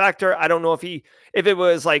multi-factor. I don't know if it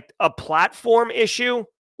was like a platform issue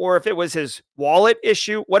or if it was his wallet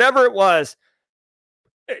issue. Whatever it was,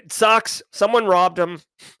 it sucks. Someone robbed him.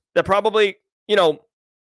 They're probably,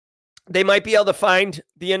 they might be able to find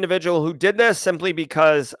the individual who did this simply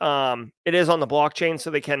because it is on the blockchain, so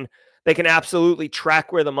they can absolutely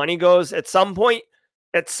track where the money goes. At some point,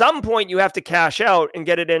 you have to cash out and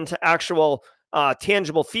get it into actual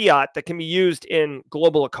tangible fiat that can be used in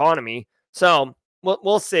global economy. So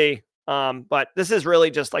we'll see. But this is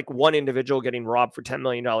really just like one individual getting robbed for $10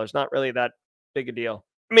 million. Not really that big a deal.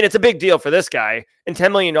 I mean, it's a big deal for this guy, and $10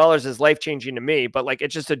 million is life-changing to me, but like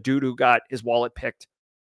it's just a dude who got his wallet picked.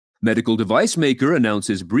 Medical device maker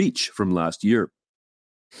announces breach from last year.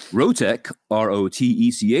 Rotech,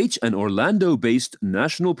 ROTECH, an Orlando-based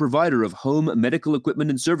national provider of home medical equipment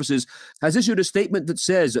and services, has issued a statement that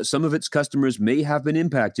says some of its customers may have been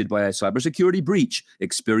impacted by a cybersecurity breach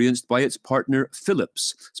experienced by its partner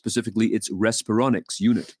Philips, specifically its Respironics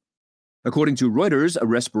unit. According to Reuters,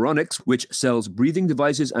 Respironics, which sells breathing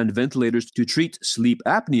devices and ventilators to treat sleep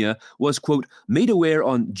apnea, was, quote, made aware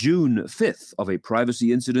on June 5th of a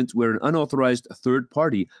privacy incident where an unauthorized third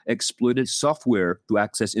party exploited software to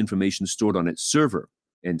access information stored on its server,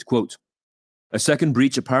 end quote. A second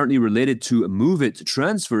breach apparently related to MoveIt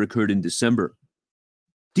transfer occurred in December.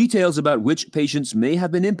 Details about which patients may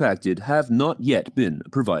have been impacted have not yet been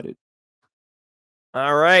provided.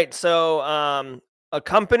 All right, so a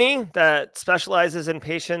company that specializes in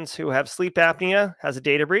patients who have sleep apnea has a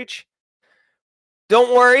data breach.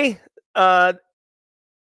 Don't worry. The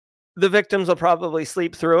victims will probably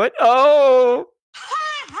sleep through it. Oh,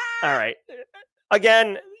 all right.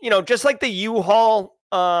 Again, just like the U-Haul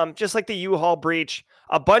breach,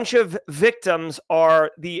 a bunch of victims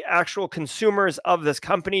are the actual consumers of this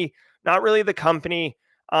company, not really the company.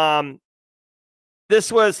 This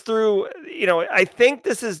was through, I think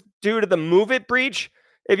this is due to the MoveIt breach.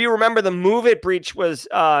 If you remember, the MoveIt breach was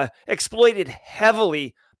exploited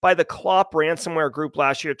heavily by the Clop ransomware group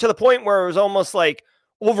last year, to the point where it was almost like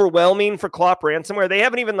overwhelming for Clop ransomware. They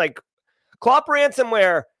haven't even Clop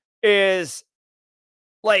ransomware is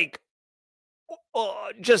like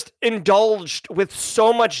just indulged with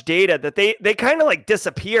so much data that they kind of like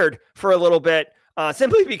disappeared for a little bit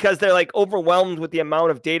simply because they're like overwhelmed with the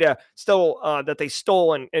amount of data still that they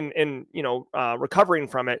stole and recovering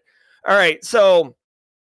from it. All right, so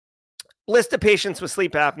list of patients with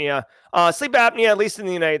sleep apnea. Sleep apnea, at least in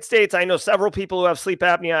the United States, I know several people who have sleep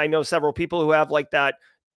apnea. I know several people who have like that,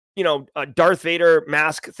 a Darth Vader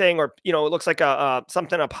mask thing, or, it looks like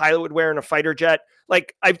something a pilot would wear in a fighter jet.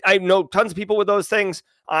 Like I know tons of people with those things.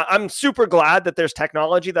 I'm super glad that there's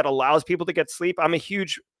technology that allows people to get sleep.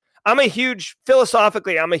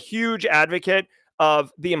 Philosophically, I'm a huge advocate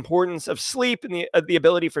of the importance of sleep and the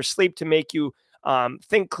ability for sleep to make you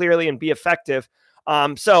think clearly and be effective.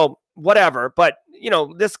 So whatever, but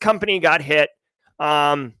this company got hit.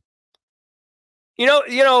 The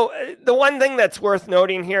one thing that's worth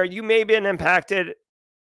noting here, you may have been impacted,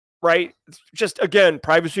 right? Just again,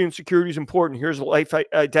 privacy and security is important. Here's life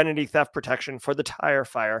identity theft protection for the tire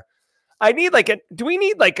fire. I need do we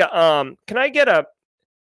need can I get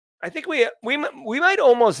I think we might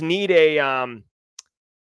almost need a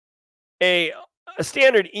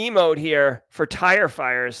standard emote here for tire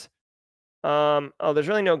fires. There's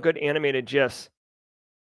really no good animated GIFs.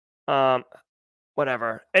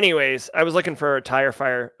 Whatever. Anyways, I was looking for a tire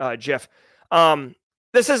fire GIF.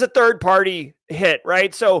 This is a third party hit,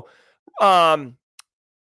 right? So,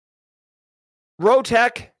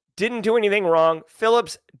 Rotec didn't do anything wrong.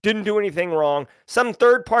 Philips didn't do anything wrong. Some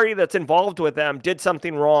third party that's involved with them did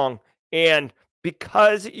something wrong. And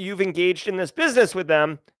because you've engaged in this business with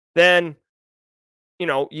them, then,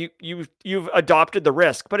 you've adopted the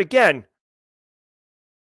risk. But again,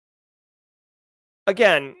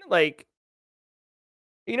 like,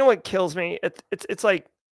 what kills me? It's like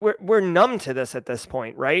we're numb to this at this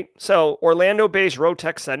point, right? So Orlando-based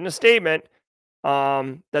Rotec said in a statement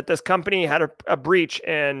that this company had a breach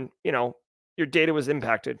and, your data was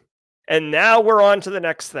impacted. And now we're on to the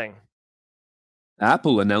next thing.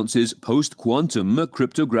 Apple announces post-quantum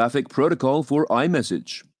cryptographic protocol for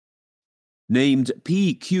iMessage. Named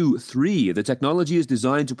PQ3, the technology is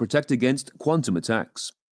designed to protect against quantum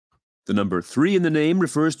attacks. The number 3 in the name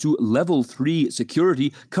refers to Level 3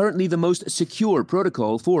 security, currently the most secure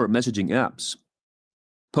protocol for messaging apps.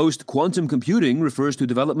 Post-quantum computing refers to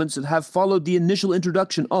developments that have followed the initial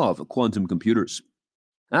introduction of quantum computers.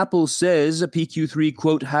 Apple says PQ3,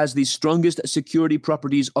 quote, has the strongest security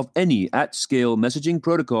properties of any at-scale messaging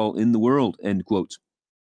protocol in the world, end quote.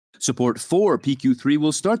 Support for PQ3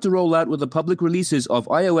 will start to roll out with the public releases of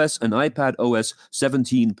iOS and iPad OS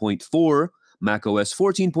 17.4, macOS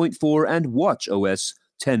 14.4, and watchOS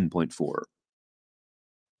 10.4.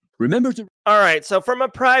 Remember to... All right, so from a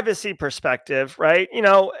privacy perspective, right,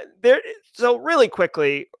 so really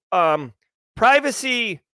quickly,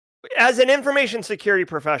 privacy, as an information security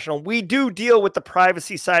professional, we do deal with the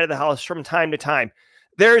privacy side of the house from time to time.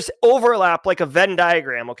 There's overlap, like a Venn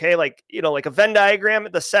diagram, okay? Like a Venn diagram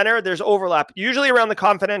at the center, there's overlap, usually around the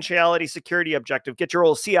confidentiality security objective. Get your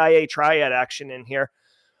old CIA triad action in here.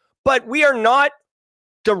 But we are not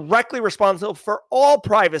directly responsible for all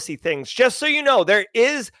privacy things. Just so you know, there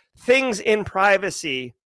is things in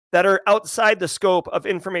privacy that are outside the scope of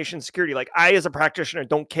information security. Like, I, as a practitioner,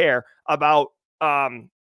 don't care about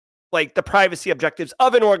the privacy objectives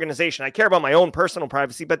of an organization. I care about my own personal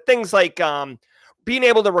privacy, but things like being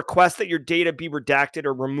able to request that your data be redacted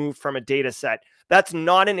or removed from a data set, that's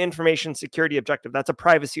not an information security objective. That's a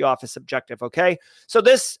privacy office objective, okay? So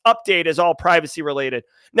this update is all privacy related.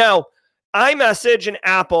 Now, iMessage and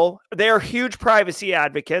Apple, they're huge privacy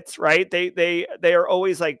advocates, right? They are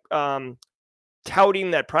always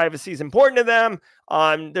touting that privacy is important to them.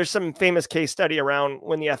 There's some famous case study around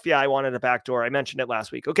when the FBI wanted a backdoor. I mentioned it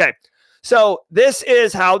last week. Okay, so this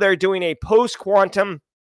is how they're doing a post-quantum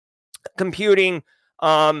computing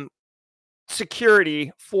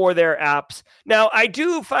security for their apps. Now, I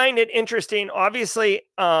do find it interesting. Obviously,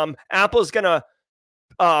 Apple's going to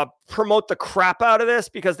promote the crap out of this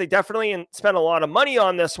because they definitely spent a lot of money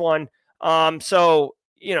on this one. So,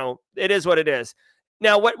 it is what it is.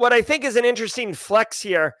 Now, what I think is an interesting flex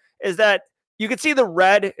here is that you can see the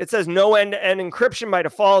red. It says no end-to-end encryption by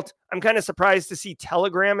default. I'm kind of surprised to see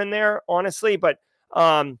Telegram in there, honestly, but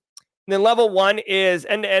then level 1 is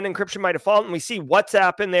end-to-end encryption by default, and we see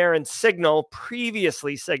WhatsApp in there and Signal,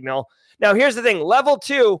 previously Signal. Now, here's the thing. Level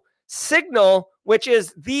 2, Signal, which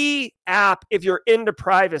is the app if you're into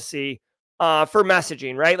privacy for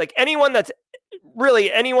messaging, right? Like anyone that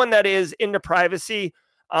is into privacy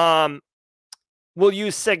will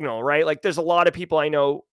use Signal, right? Like there's a lot of people I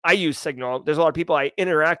know, I use Signal. There's a lot of people I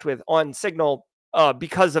interact with on Signal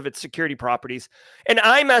because of its security properties. And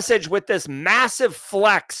iMessage with this massive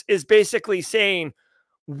flex is basically saying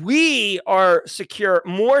we are secure,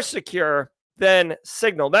 more secure than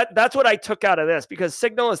Signal. That's what I took out of this, because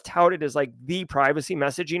Signal is touted as like the privacy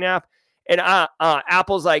messaging app. And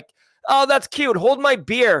Apple's like, oh, that's cute. Hold my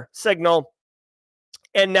beer, Signal.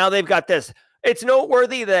 And now they've got this. It's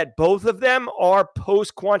noteworthy that both of them are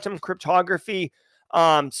post-quantum cryptography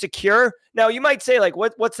secure. Now, you might say, like,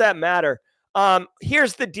 what's that matter?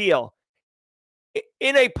 Here's the deal.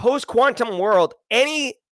 In a post-quantum world,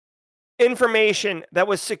 any information that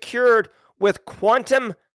was secured with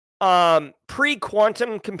quantum,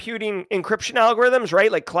 pre-quantum computing encryption algorithms,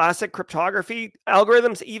 right? Like classic cryptography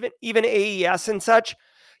algorithms, even AES and such,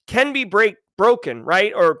 can be broken,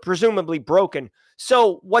 right? Or presumably broken.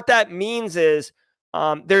 So what that means is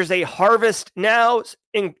there's a harvest now,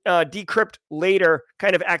 decrypt later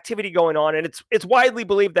kind of activity going on. And it's widely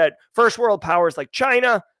believed that first world powers like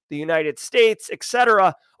China, the United States,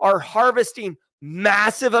 etc., are harvesting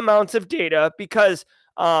massive amounts of data because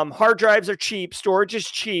hard drives are cheap, storage is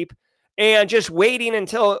cheap, and just waiting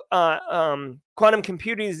until quantum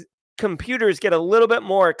computers get a little bit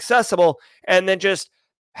more accessible, and then just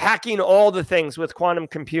hacking all the things with quantum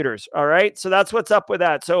computers. All right. So that's what's up with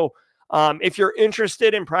that. So if you're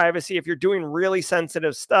interested in privacy, if you're doing really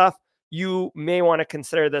sensitive stuff, you may want to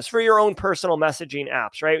consider this for your own personal messaging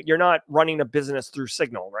apps, right? You're not running a business through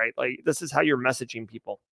Signal, right? Like, this is how you're messaging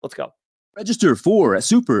people. Let's go. Register for a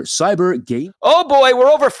Super Cyber Game. Oh boy, we're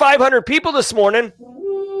over 500 people this morning.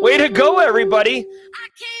 Way to go, everybody.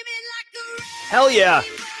 Hell yeah.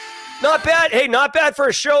 Not bad. Hey, not bad for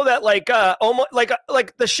a show that almost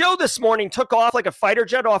like the show this morning took off like a fighter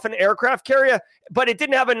jet off an aircraft carrier, but it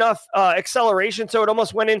didn't have enough acceleration, so it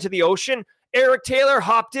almost went into the ocean. Eric Taylor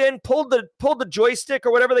hopped in, pulled the joystick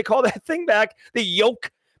or whatever they call that thing back, the yoke,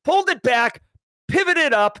 pulled it back,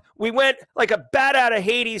 pivoted up. We went like a bat out of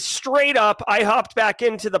Hades, straight up. I hopped back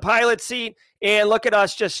into the pilot seat, and look at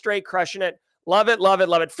us just straight crushing it. Love it, love it,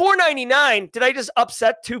 love it. $4.99. Did I just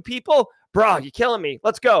upset two people? Bro, you're killing me.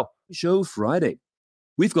 Let's go. Show Friday.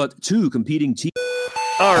 We've got two competing teams.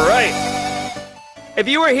 All right. If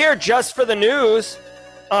you were here just for the news,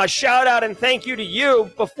 shout out and thank you to you.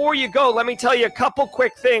 Before you go, let me tell you a couple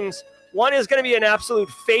quick things. One is going to be an absolute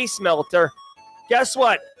face melter. Guess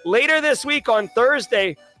what? Later this week on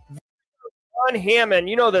Thursday, John Hammond,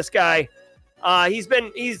 you know this guy. He's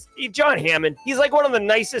John Hammond. He's like one of the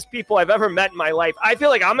nicest people I've ever met in my life. I feel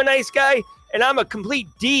like I'm a nice guy, and I'm a complete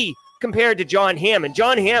D compared to John Hammond.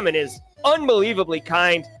 John Hammond is unbelievably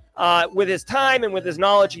kind with his time and with his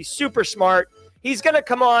knowledge. He's super smart. He's going to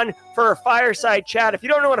come on for a fireside chat. If you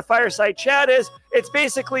don't know what a fireside chat is, it's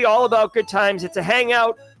basically all about good times. It's a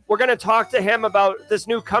hangout. We're going to talk to him about this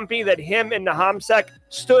new company that him and Nahamsek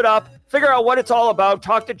stood up, figure out what it's all about,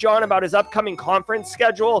 talk to John about his upcoming conference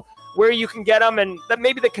schedule, where you can get them, and that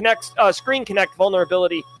maybe the Screen Connect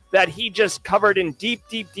vulnerability that he just covered in deep,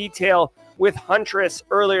 deep detail with Huntress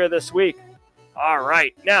earlier this week. All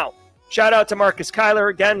right. Now, shout out to Marcus Kyler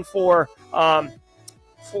again for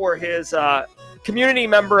his community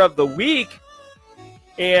member of the week.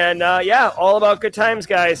 And all about good times,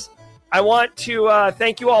 guys. I want to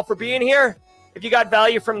thank you all for being here. If you got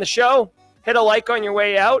value from the show, hit a like on your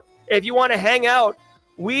way out. If you want to hang out,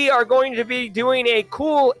 we are going to be doing a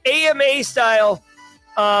cool AMA style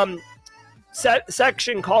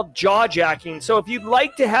section called Jaw Jacking. So if you'd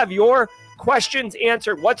like to have your questions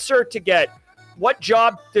answered, what cert to get, what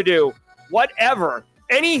job to do, whatever,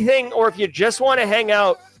 anything, or if you just want to hang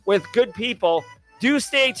out with good people, do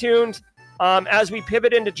stay tuned as we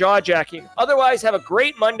pivot into jaw jacking. Otherwise, have a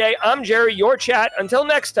great Monday. I'm Jerry, your chat. Until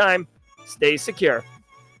next time, stay secure.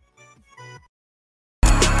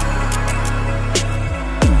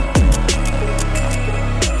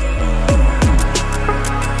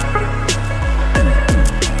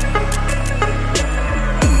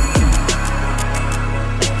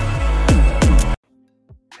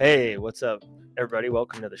 Hey, what's up, everybody?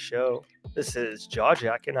 Welcome to the show. This is Jaw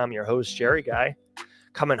Jacking. I'm your host, Jerry Guy,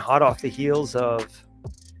 coming hot off the heels of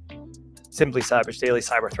Simply Cyber's Daily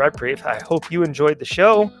Cyber Threat Brief. I hope you enjoyed the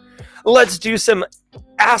show. Let's do some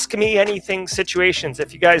Ask Me Anything situations.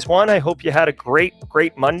 If you guys want, I hope you had a great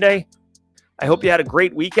Monday. I hope you had a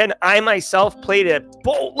great weekend. I myself played a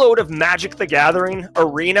boatload of Magic the Gathering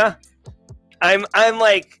Arena. I'm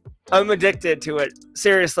addicted to it.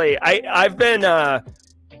 Seriously, I've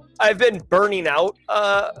been burning out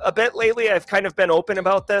a bit lately. I've kind of been open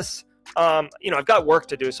about this. I've got work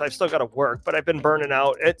to do, so I've still got to work, but I've been burning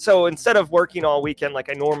out. And so instead of working all weekend like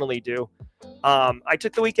I normally do, I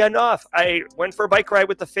took the weekend off. I went for a bike ride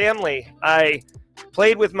with the family. I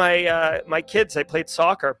played with my kids. I played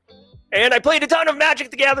soccer. And I played a ton of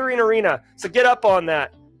Magic the Gathering Arena. So get up on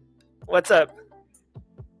that. What's up?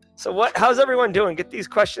 So how's everyone doing? Get these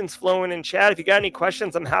questions flowing in chat. If you got any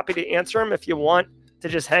questions, I'm happy to answer them. If you want to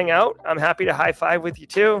just hang out, I'm happy to high five with you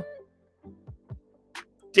too.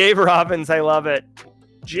 Dave Robbins, I love it.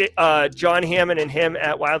 John Hammond and him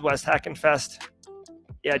at Wild West Hackin' Fest.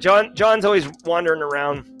 Yeah, John's always wandering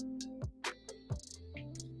around.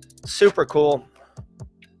 Super cool.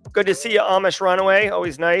 Good to see you, Amish Runaway.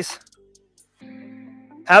 Always nice.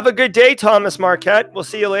 Have a good day, Thomas Marquette. We'll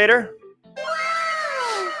see you later.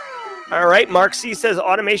 All right, Mark C says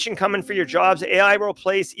automation coming for your jobs. AI will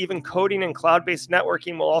replace even coding, and cloud-based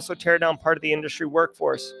networking will also tear down part of the industry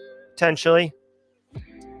workforce, potentially.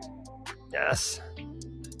 Yes.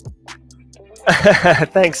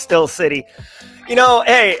 Thanks, Still City. You know,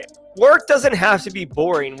 hey, work doesn't have to be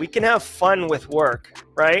boring. We can have fun with work,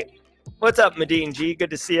 right? What's up, Medine G? Good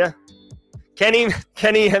to see you. Kenny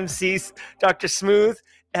MC's Dr. Smooth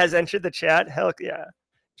has entered the chat. Hell yeah.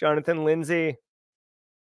 Jonathan Lindsay.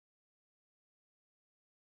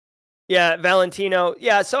 Yeah, Valentino.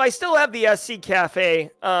 Yeah, so I still have the SC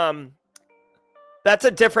Cafe. That's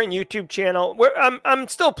a different YouTube channel. I'm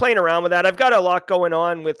still playing around with that. I've got a lot going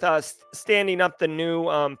on with standing up the new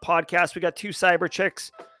podcast. We got 2 cyber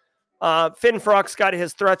chicks. Finn Frock's got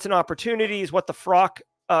his Threats and Opportunities, What the Frock,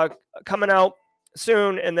 coming out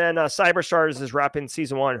soon. And then Cyberstars is wrapping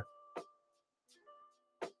season 1.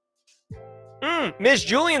 Miss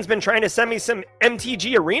Julian's been trying to send me some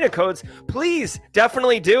MTG arena codes. Please,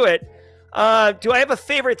 definitely do it. Do I have a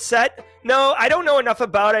favorite set? No, I don't know enough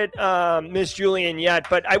about it, Miss Julian, yet,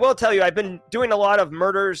 but I will tell you, I've been doing a lot of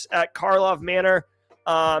murders at Karlov Manor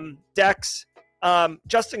decks.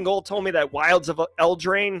 Justin Gold told me that Wilds of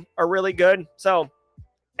Eldraine are really good. So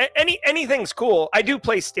anything's cool. I do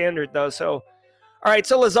play standard though. So, all right.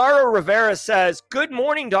 So Lazaro Rivera says, good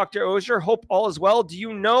morning, Dr. Ozier. Hope all is well. Do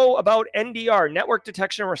you know about NDR, Network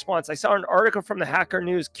Detection and Response? I saw an article from the Hacker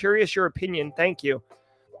News. Curious your opinion. Thank you.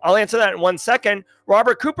 I'll answer that in 1 second.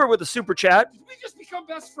 Robert Cooper with a super chat. We just become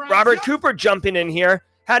best friends. Robert Cooper jumping in here.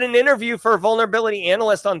 Had an interview for a vulnerability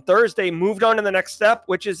analyst on Thursday. Moved on to the next step,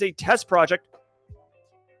 which is a test project.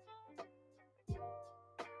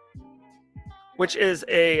 Which is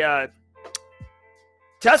a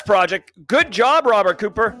test project. Good job, Robert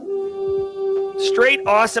Cooper. Straight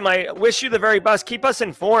awesome. I wish you the very best. Keep us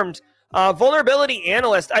informed. Vulnerability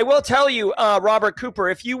analyst. I will tell you, Robert Cooper,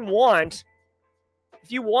 if you want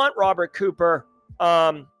Robert Cooper,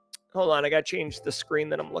 hold on, I got to change the screen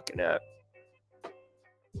that I'm looking at.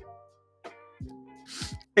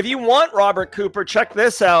 If you want Robert Cooper, check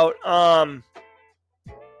this out.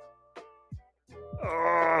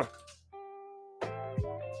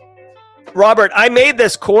 Robert, I made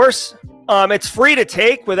this course. It's free to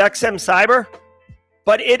take with XM Cyber,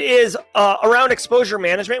 but it is around exposure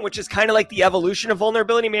management, which is kind of like the evolution of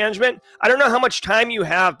vulnerability management. I don't know how much time you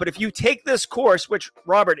have, but if you take this course, which,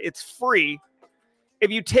 Robert, it's free. If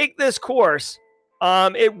you take this course,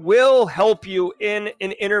 it will help you in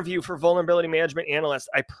an interview for vulnerability management analyst.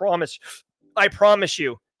 I promise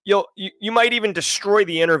you. You might even destroy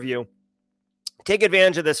the interview. Take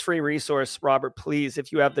advantage of this free resource, Robert, please,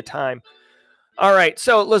 if you have the time. All right.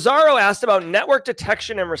 So Lazaro asked about network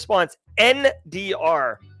detection and response,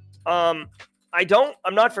 NDR. I'm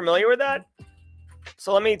not familiar with that.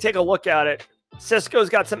 So let me take a look at it. Cisco's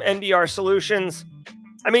got some NDR solutions.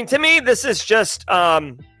 I mean, to me, this is just,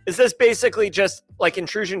 is this basically just like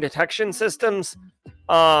intrusion detection systems?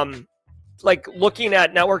 Like looking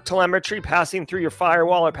at network telemetry passing through your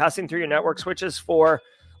firewall or passing through your network switches for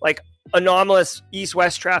like anomalous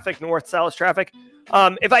east-west traffic, north-south traffic.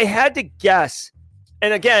 If I had to guess,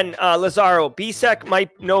 and again, Lazaro, BSEC might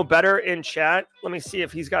know better in chat. Let me see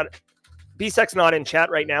if he's got it. BSEC's not in chat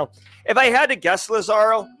right now. If I had to guess,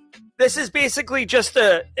 Lazaro, this is basically just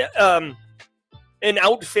an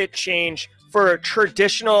outfit change for a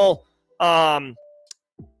traditional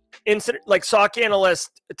incident, like SOC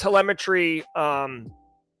analyst telemetry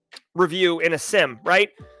review in a SIM, right?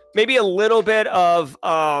 Maybe a little bit of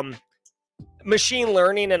machine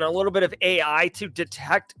learning and a little bit of AI to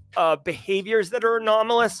detect behaviors that are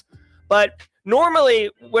anomalous. But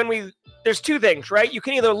normally there's 2 things, right? You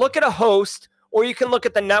can either look at a host or you can look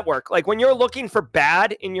at the network. Like when you're looking for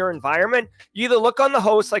bad in your environment, you either look on the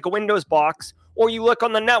host like a Windows box or you look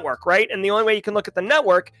on the network, right? And the only way you can look at the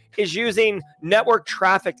network is using network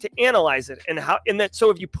traffic to analyze it.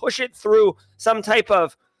 So if you push it through some type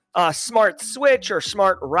of smart switch or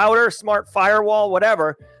smart router, smart firewall,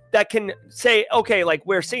 whatever, that can say, okay, like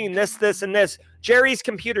we're seeing this, this, and this. Jerry's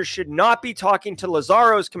computer should not be talking to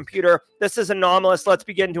Lazaro's computer. This is anomalous. Let's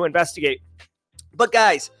begin to investigate. But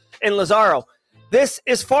guys, and Lazaro, this,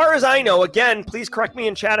 as far as I know, again, please correct me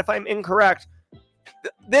in chat if I'm incorrect.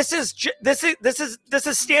 this is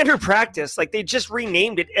standard practice. Like, they just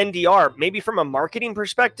renamed it NDR, maybe from a marketing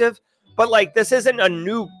perspective, but like, this isn't a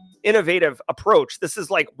new innovative approach. This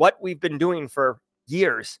is like what we've been doing for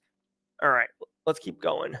years. All right, let's keep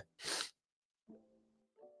going.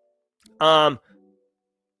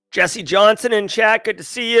 Jesse Johnson in chat, good to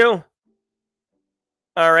see you.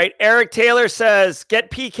 All right, Eric Taylor says,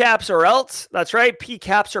 get PCAPs or else. That's right,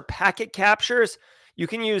 PCAPs are packet captures. You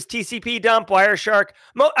can use TCP dump, Wireshark.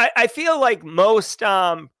 I feel like most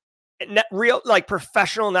real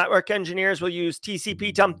professional network engineers will use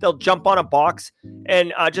TCP dump. They'll jump on a box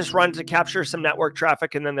and just run to capture some network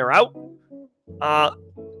traffic, and then they're out.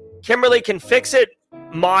 Kimberly can fix it,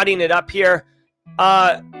 modding it up here.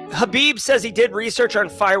 Habib says he did research on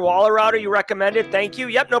Firewalla router. You recommended. Thank you.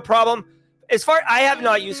 Yep, no problem. I have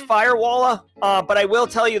not used Firewalla, but I will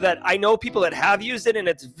tell you that I know people that have used it, and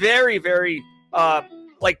it's very, very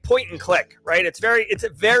like point and click, right? It's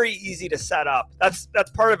very easy to set up. That's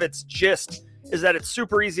part of its gist, is that it's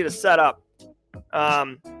super easy to set up.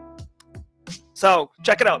 So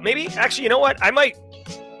check it out. Maybe actually, you know what? I might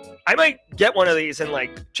get one of these and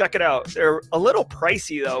like check it out. They're a little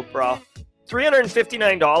pricey though, bro.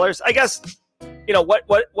 $359. I guess, you know,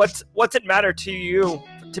 what's it matter to you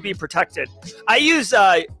to be protected? I use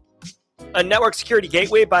a network security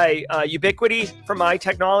gateway by Ubiquity for my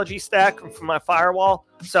technology stack, from my firewall.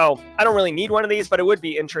 So I don't really need one of these, but it would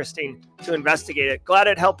be interesting to investigate it. Glad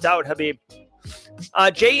it helped out, Habib.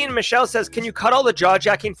 J. Ian Michelle says, can you cut all the jaw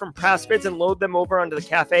jacking from press vids and load them over onto the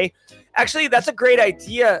cafe? Actually, that's a great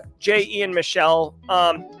idea, J. Ian Michelle.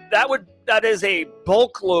 That is a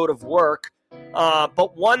bulk load of work,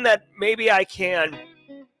 but one that maybe I can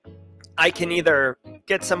either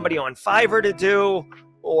get somebody on Fiverr to do,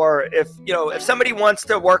 or if somebody wants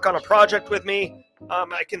to work on a project with me,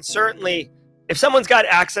 I can certainly, if someone's got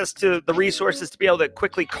access to the resources to be able to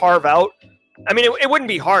quickly carve out. I mean, it wouldn't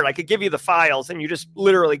be hard. I could give you the files, and you just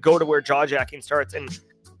literally go to where jaw jacking starts and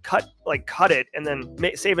cut it, and then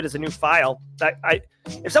save it as a new file.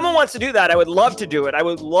 If someone wants to do that, I would love to do it. I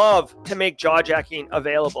would love to make jaw jacking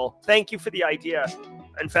available. Thank you for the idea.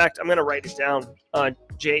 In fact, I'm going to write it down.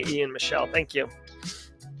 J. Ian Michelle, thank you.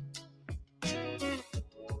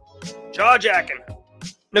 Jaw jacking.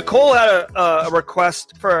 Nicole had a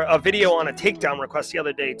request for a video on a takedown request the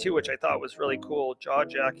other day too, which I thought was really cool. Jaw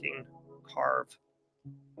jacking, carve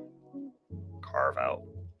out.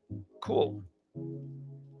 Cool.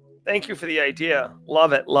 Thank you for the idea.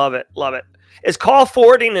 Love it, love it, love it. Is call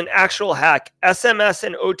forwarding an actual hack? SMS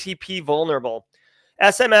and OTP vulnerable?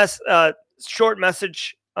 SMS, short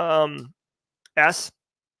message, S,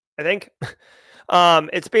 I think.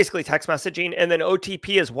 It's basically text messaging, and then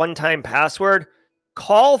OTP is one-time password.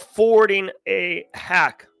 Call forwarding a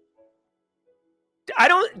hack. I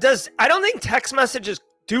don't think text messages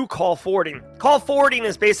do call forwarding. Call forwarding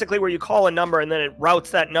is basically where you call a number and then it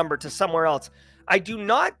routes that number to somewhere else. I do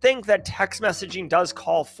not think that text messaging does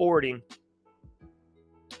call forwarding.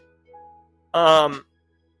 Now,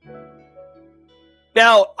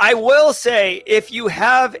 I will say, if you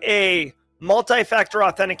have a multi-factor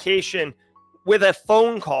authentication with a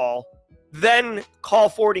phone call, then call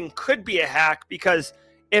forwarding could be a hack, because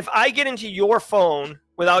if I get into your phone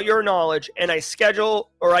without your knowledge and I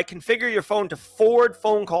schedule or I configure your phone to forward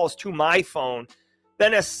phone calls to my phone,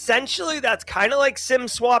 then essentially that's kind of like SIM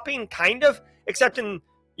swapping, kind of, except in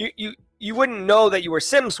you wouldn't know that you were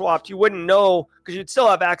SIM swapped. You wouldn't know, because you'd still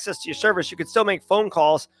have access to your service. You could still make phone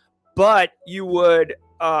calls, but you would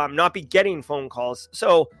not be getting phone calls.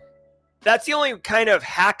 So that's the only kind of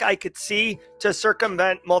hack I could see to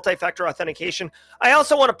circumvent multi-factor authentication. I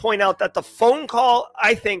also want to point out that the phone call,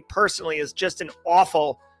 I think personally, is just an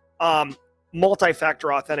awful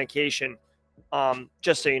multi-factor authentication,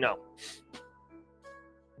 just so you know.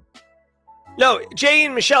 No, Jay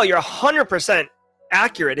and Michelle, you're 100%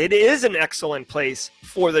 accurate. It is an excellent place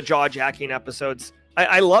for the jaw jacking episodes.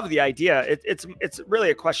 I love the idea. It's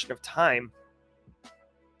really a question of time.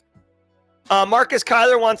 Marcus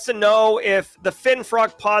Kyler wants to know if the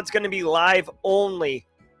FinFrog pod's going to be live only.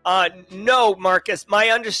 No, Marcus. My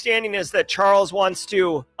understanding is that Charles wants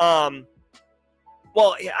to.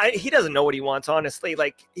 He doesn't know what he wants, honestly.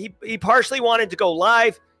 Like he partially wanted to go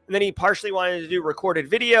live, and then he partially wanted to do recorded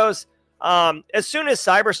videos. As soon as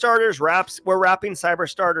Cyberstarters wraps, we're wrapping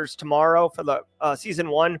Cyberstarters tomorrow for the season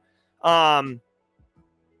 1.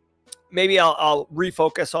 Maybe I'll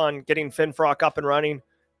refocus on getting FinFrog up and running.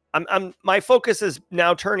 My focus is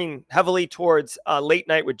now turning heavily towards late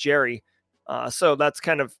night with Jerry. So that's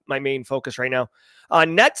kind of my main focus right now.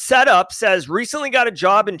 Net Setup says, recently got a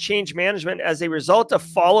job in change management as a result of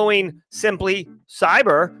following Simply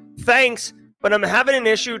Cyber. Thanks. but I'm having an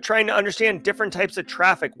issue trying to understand different types of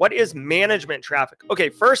traffic. What is management traffic? Okay,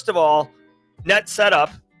 first of all, net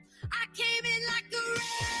setup.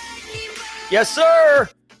 Yes, sir.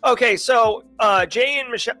 Okay, so Jay and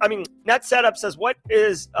Michelle, net setup says, what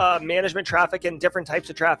is management traffic and different types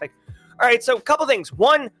of traffic? All right, so a couple things.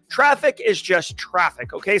 One, traffic is just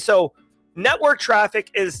traffic, okay? So network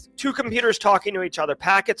traffic is two computers talking to each other,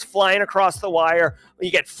 packets flying across the wire.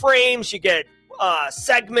 You get frames, you get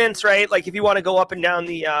segments, right? Like if you want to go up and down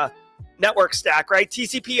the network stack, right?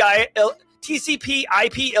 TCP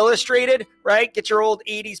IP illustrated, right? Get your old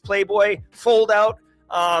 80s Playboy fold out.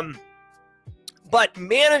 But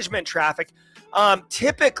management traffic,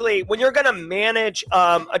 typically when you're going to manage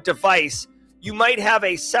a device, you might have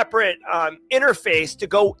a separate interface to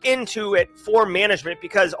go into it for management,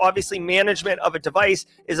 because obviously management of a device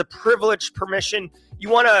is a privileged permission. You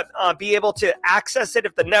want to be able to access it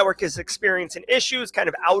if the network is experiencing issues, kind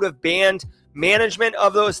of out of band management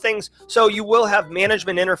of those things. So you will have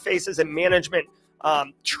management interfaces and management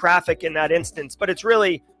traffic in that instance, but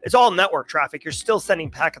it's all network traffic. You're still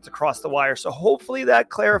sending packets across the wire. So hopefully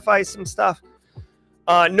that clarifies some stuff.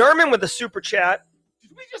 Nerman with a super chat.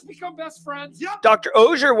 Did we just become best friends? Yep. Dr.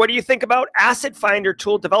 Ozier, what do you think about Asset Finder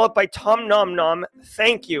tool developed by Tom Nom Nom?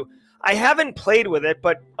 Thank you. I haven't played with it,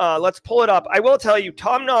 but let's pull it up. I will tell you,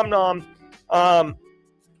 Tom Nom Nom,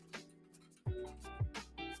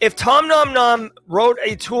 if Tom Nom Nom wrote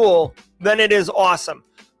a tool, then it is awesome.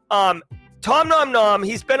 Tom Nom Nom,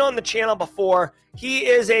 he's been on the channel before. He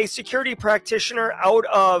is a security practitioner out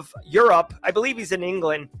of Europe. I believe he's in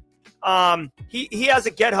England. He has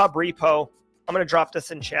a GitHub repo. I'm going to drop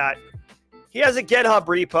this in chat. He has a GitHub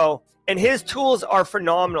repo, and his tools are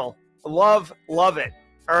phenomenal. Love it.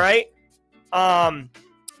 All right.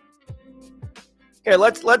 Okay,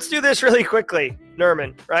 let's do this really quickly,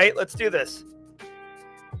 Nerman. Right? Let's do this.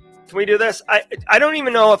 Can we do this? I don't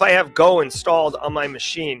even know if I have Go installed on my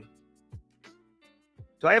machine.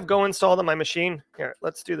 Do I have Go installed on my machine? Here,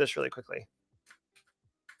 let's do this really quickly.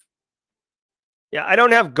 Yeah, I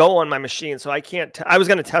don't have Go on my machine, so I can't. I was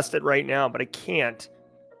going to test it right now, but I can't.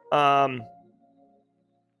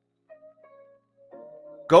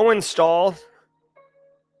 Go installed.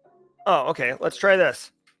 Oh, okay. Let's try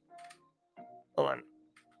this. Hold on.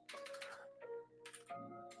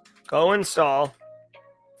 Go install.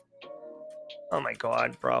 Oh my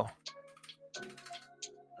God, bro.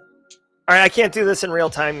 All right, I can't do this in real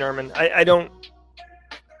time, Norman. I don't.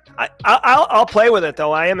 I'll play with it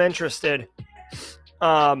though. I am interested.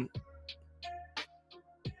 So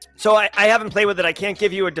I haven't played with it. I can't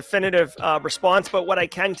give you a definitive response, but what I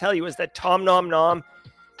can tell you is that Tom Nom Nom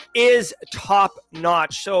is top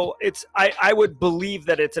notch. So I would believe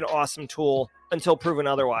that it's an awesome tool until proven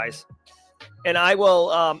otherwise. And I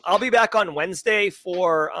will. I'll be back on Wednesday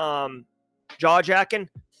for jaw jacking,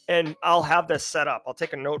 and I'll have this set up. I'll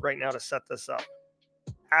take a note right now to set this up.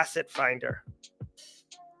 Asset Finder.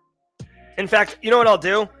 In fact, you know what I'll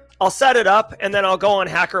do? I'll set it up, and then I'll go on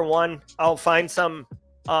HackerOne. I'll find some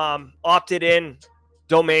opted in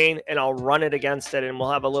domain, and I'll run it against it, and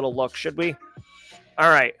we'll have a little look. Should we? All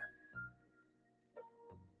right.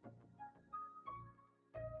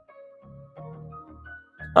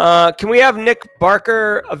 Can we have Nick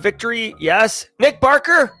Barker a victory? Yes. Nick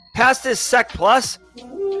Barker passed his Sec Plus.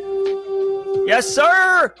 Yes,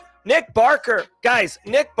 sir. Nick Barker. Guys,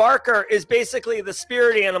 Nick Barker is basically the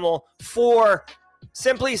spirit animal for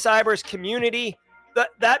Simply Cyber's community.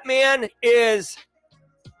 That man is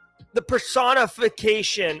the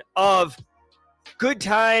personification of good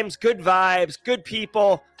times, good vibes, good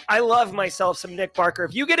people. I love myself some Nick Barker.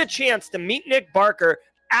 If you get a chance to meet Nick Barker,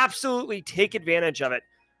 absolutely take advantage of it.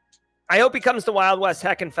 I hope he comes to Wild West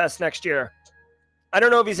Heckin' Fest next year. I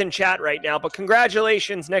don't know if he's in chat right now, but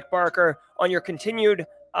congratulations, Nick Barker, on your continued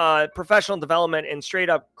professional development and straight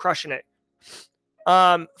up crushing it.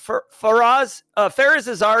 For Faraz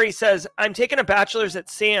Azari says, I'm taking a bachelor's at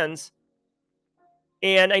SANS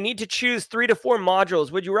and I need to choose 3 to 4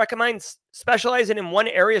 modules. Would you recommend specializing in one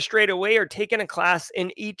area straight away or taking a class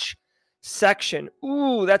in each section?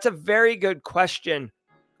 Ooh, that's a very good question.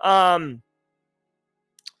 That's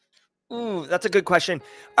a good question.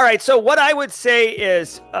 All right. So what I would say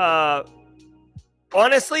is,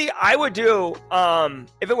 honestly, I would do,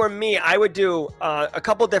 if it were me, I would do a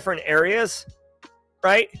couple different areas,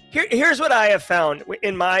 right? Here's what I have found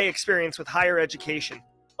in my experience with higher education.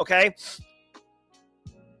 Okay.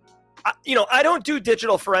 I don't do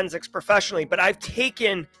digital forensics professionally, but I've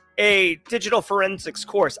taken a digital forensics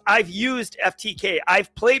course. I've used FTK.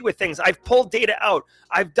 I've played with things. I've pulled data out.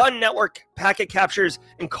 I've done network packet captures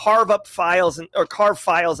and carve up files or carve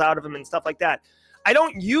files out of them and stuff like that. I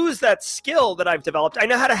don't use that skill that I've developed. I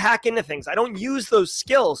know how to hack into things. I don't use those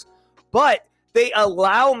skills, but they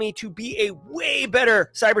allow me to be a way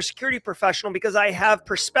better cybersecurity professional because I have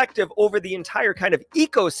perspective over the entire kind of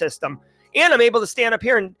ecosystem. And I'm able to stand up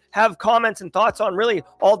here and have comments and thoughts on really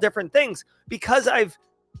all different things because I've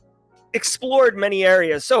explored many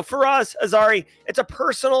areas. So for us, Azari, it's a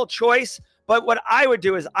personal choice. But what I would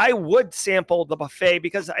do is I would sample the buffet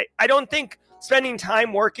because I don't think spending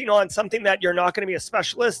time working on something that you're not going to be a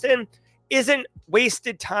specialist in isn't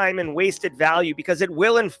wasted time and wasted value because it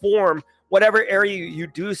will inform whatever area you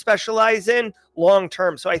do specialize in long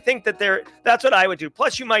term. So I think that that's what I would do.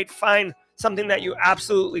 Plus, you might find something that you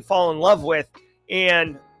absolutely fall in love with,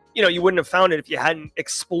 and you wouldn't have found it if you hadn't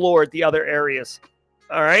explored the other areas.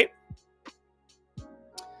 All right.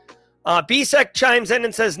 BSEC chimes in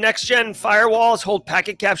and says next-gen firewalls hold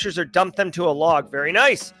packet captures or dump them to a log. Very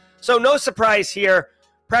nice. So no surprise here.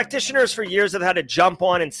 Practitioners for years have had to jump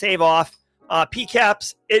on and save off.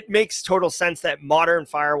 PCAPs, it makes total sense that modern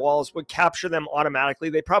firewalls would capture them automatically.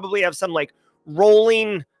 They probably have some like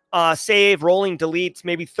rolling save, rolling deletes,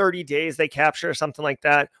 maybe 30 days they capture or something like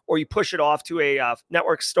that, or you push it off to a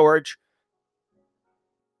network storage.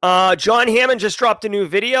 John Hammond just dropped a new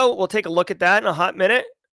video. We'll take a look at that in a hot minute.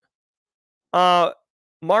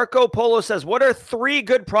 Marco Polo says, what are 3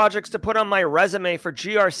 good projects to put on my resume for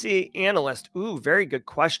GRC analyst? Ooh, very good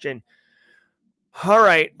question. All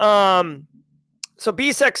right. So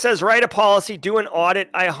BSEC says, write a policy, do an audit.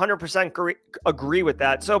 I 100% agree with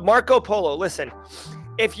that. So Marco Polo, listen,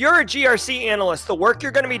 if you're a GRC analyst, the work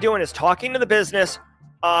you're going to be doing is talking to the business,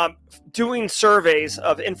 doing surveys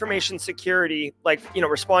of information security, like,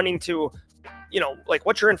 responding to, like,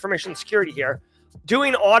 what's your information security here?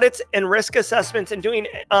 Doing audits and risk assessments and doing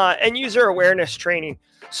end user awareness training.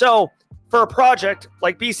 So for a project,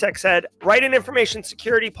 like BSEC said, write an information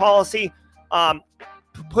security policy,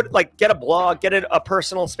 get a blog, get it a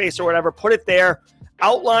personal space or whatever, put it there,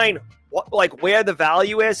 outline where the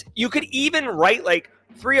value is. You could even write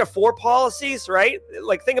 3 or 4 policies, right?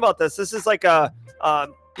 Like, think about this. This is like a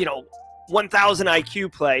 1,000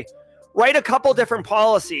 IQ play. Write a couple different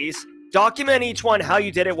policies, document each one, how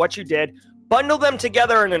you did it, what you did, bundle them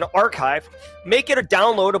together in an archive, make it a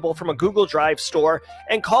downloadable from a Google Drive store,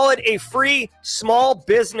 and call it a free small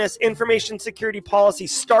business information security policy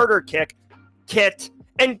starter kit,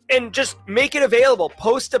 and just make it available,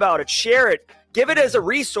 post about it, share it, give it as a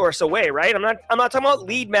resource away, right? I'm not talking about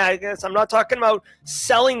lead magnets, I'm not talking about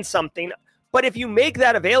selling something, but if you make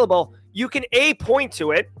that available, you can point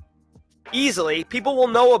to it easily. People will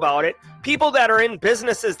know about it. People that are in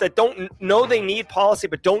businesses that don't know they need policy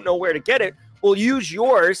but don't know where to get it will use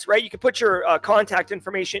yours, right? You can put your contact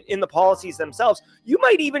information in the policies themselves. You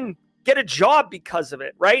might even get a job because of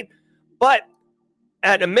it, right? But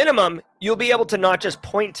at a minimum, you'll be able to not just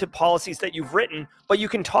point to policies that you've written, but you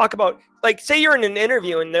can talk about, say you're in an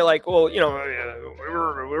interview and they're like, well, we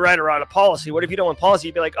write around a policy. What if you don't want policy?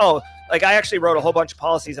 You'd be like, oh, I actually wrote a whole bunch of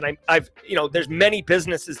policies and I've there's many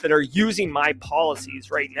businesses that are using my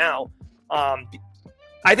policies right now.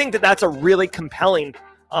 I think that that's a really compelling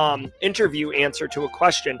interview answer to a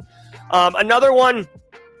question. Another one,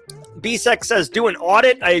 BSEC says, do an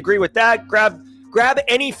audit. I agree with that. Grab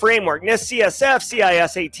any framework, NIST CSF,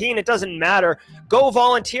 CIS 18, it doesn't matter. Go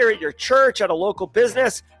volunteer at your church, at a local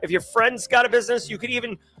business. If your friend's got a business, you could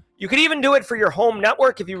even do it for your home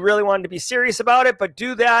network if you really wanted to be serious about it, but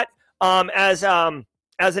do that as an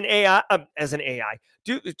AI.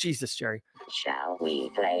 Jesus, Jerry. Shall we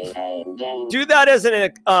play a game? Do that as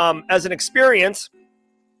an experience.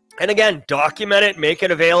 And again, document it, make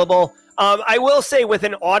it available. I will say with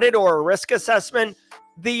an audit or a risk assessment,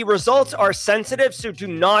 the results are sensitive, so do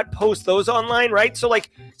not post those online, right? So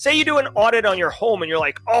say you do an audit on your home and you're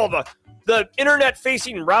like, oh, the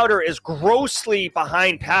internet-facing router is grossly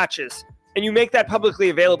behind patches, and you make that publicly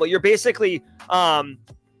available. You're basically pulling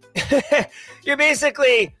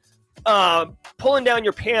down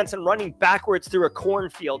your pants and running backwards through a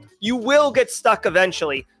cornfield. You will get stuck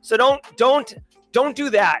eventually. So don't do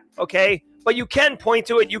that, okay? But you can point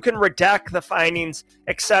to it, you can redact the findings,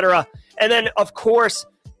 etc. And then, of course,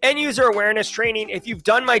 end user awareness training. If you've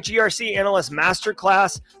done my GRC Analyst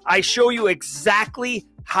Masterclass, I show you exactly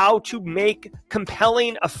how to make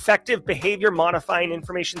compelling, effective behavior modifying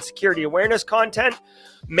information security awareness content.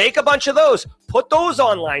 Make a bunch of those, put those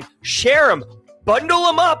online, share them, bundle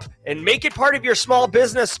them up, and make it part of your small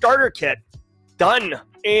business starter kit. Done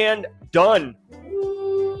and done.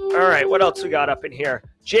 All right, what else we got up in here?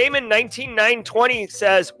 Jamin 19920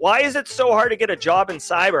 says, why is it so hard to get a job in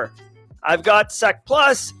cyber? I've got Sec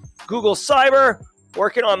Plus, Google Cyber,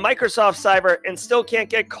 working on Microsoft Cyber and still can't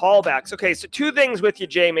get callbacks. Okay, so 2 things with you,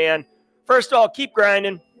 J-Man. First of all, keep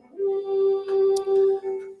grinding.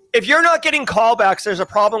 If you're not getting callbacks, there's a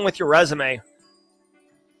problem with your resume.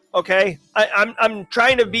 Okay, I'm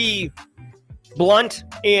trying to be blunt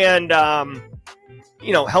and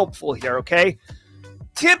helpful here. Okay,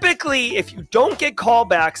 typically, if you don't get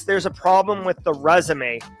callbacks, there's a problem with the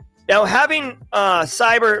resume. Now, having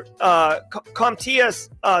Cyber,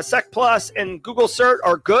 CompTIA, Sec Plus, and Google Cert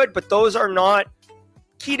are good, but those are not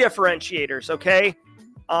key differentiators. Okay,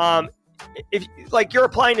 if you're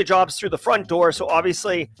applying to jobs through the front door, so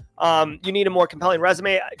obviously you need a more compelling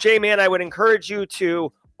resume. J-Man, I would encourage you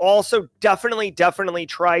to also definitely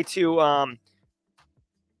try to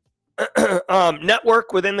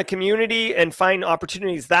network within the community and find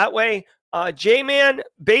opportunities that way. J-Man,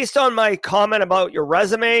 based on my comment about your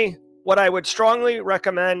resume, what I would strongly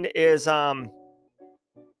recommend is I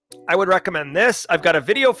would recommend this. I've got a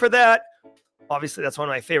video for that. Obviously, that's one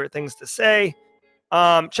of my favorite things to say.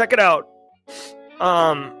 Check it out.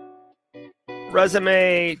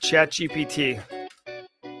 Resume ChatGPT.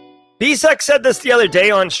 BSEC said this the other day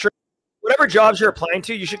on stream. Whatever jobs you're applying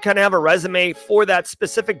to, you should kind of have a resume for that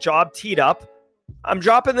specific job teed up. I'm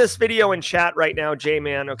dropping this video in chat right now,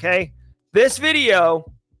 J-Man, okay? This video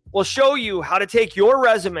will show you how to take your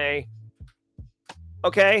resume,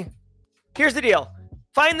 okay? Here's the deal.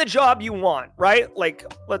 Find the job you want, right? Like,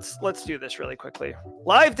 let's do this really quickly.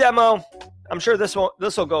 Live demo. I'm sure this will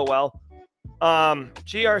go well.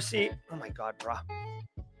 GRC. Oh my God, bro.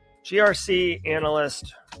 GRC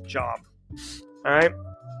analyst job. All right.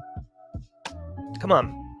 Come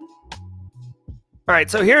on. All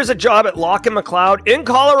right. So here's a job at Lock and McLeod in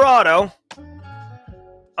Colorado.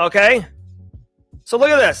 Okay. So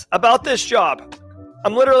look at this about this job.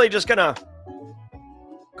 I'm literally just going to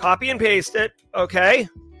copy and paste it. Okay.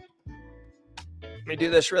 Let me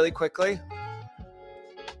do this really quickly.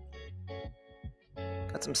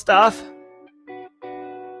 Got some stuff.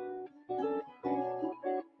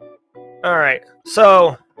 All right.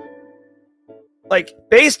 So,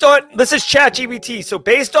 based on, this is ChatGPT. So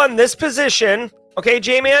based on this position, okay,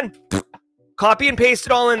 J-Man, copy and paste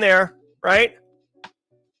it all in there, right?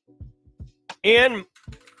 And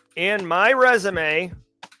my resume,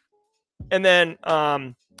 and then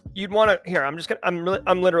you'd want to here.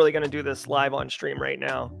 I'm literally gonna do this live on stream right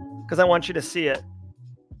now because I want you to see it.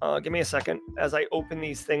 Give me a second as I open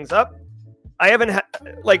these things up. I haven't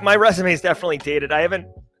my resume is definitely dated.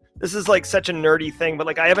 This is such a nerdy thing,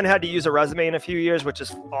 but I haven't had to use a resume in a few years, which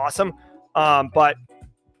is awesome. But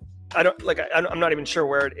I don't I'm not even sure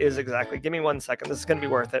where it is exactly. Give me 1 second. This is gonna be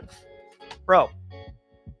worth it, bro.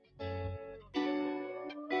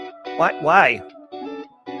 Why?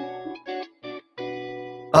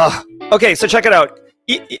 Okay, so check it out.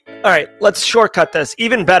 All right, let's shortcut this.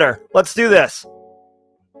 Even better. Let's do this.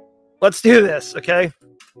 Okay?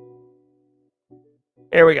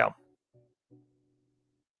 Here we go.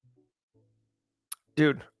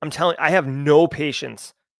 Dude, I'm telling you, I have no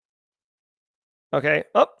patience. Okay.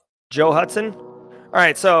 Oh, Joe Hudson. All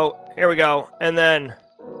right, so here we go. And then,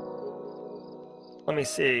 let me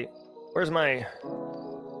see. Where's my...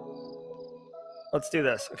 Let's do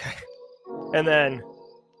this. Okay. And then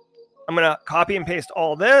I'm going to copy and paste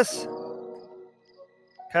all this.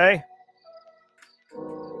 Okay.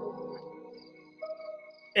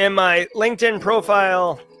 And my LinkedIn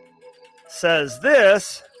profile says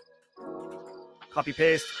this. Copy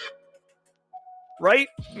paste. Write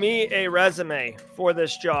me a resume for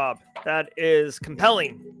this job that is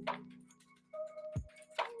compelling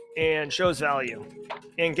and shows value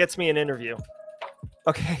and gets me an interview.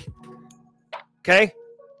 Okay. Okay.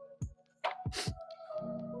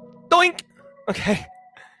 Doink. Okay.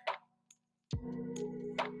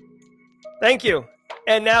 Thank you.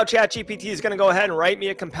 And now ChatGPT is going to go ahead and write me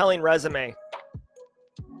a compelling resume.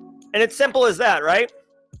 And it's simple as that, right?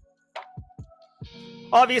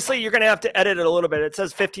 Obviously, you're going to have to edit it a little bit. It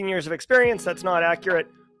says 15 years of experience. That's not accurate.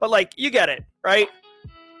 But you get it, right?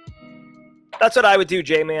 That's what I would do,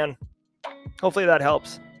 J-Man. Hopefully that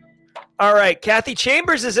helps. All right. Kathy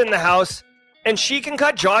Chambers is in the house. And she can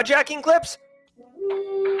cut jaw-jacking clips?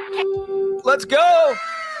 Let's go!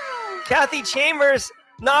 Kathy Chambers,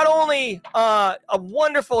 not only a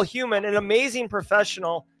wonderful human, an amazing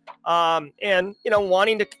professional, and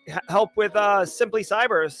wanting to help with Simply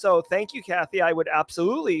Cyber. So thank you, Kathy. I would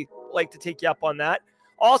absolutely like to take you up on that.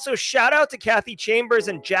 Also, shout out to Kathy Chambers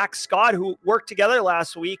and Jack Scott, who worked together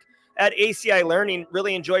last week at ACI Learning.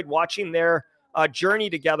 Really enjoyed watching their journey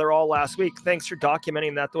together all last week. Thanks for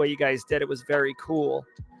documenting that the way you guys did. It was very cool.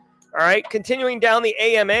 All right, continuing down the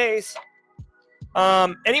AMAs.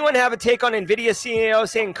 Anyone have a take on NVIDIA CEO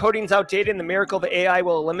saying coding's outdated and the miracle of AI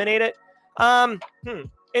will eliminate it?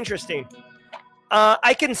 Interesting.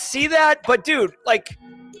 I can see that, but dude, like,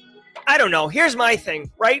 I don't know. Here's my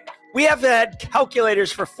thing, right? We have had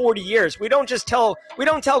calculators for 40 years. We don't tell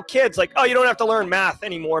kids like, oh, you don't have to learn math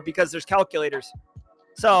anymore because there's calculators.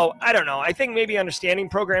 So I don't know. I think maybe understanding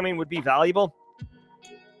programming would be valuable.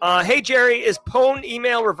 Hey, Jerry, is Pwn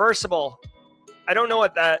email reversible? I don't know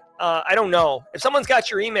what that, I don't know. If someone's got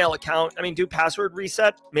your email account, I mean, do password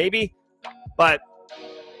reset, maybe. But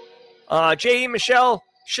J.E. Michelle,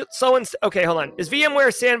 okay, hold on. Is VMware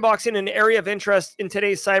sandboxing an area of interest in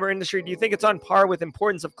today's cyber industry? Do you think it's on par with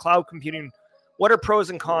importance of cloud computing? What are pros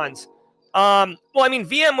and cons? Well, I mean,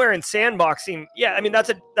 VMware and sandboxing, yeah, I mean, that's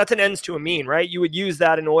an ends to a mean, right? You would use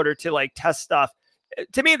that in order to like test stuff.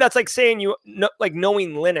 To me, that's like saying like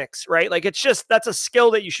knowing Linux, right? Like that's a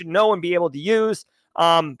skill that you should know and be able to use.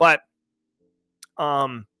 But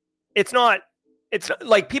it's not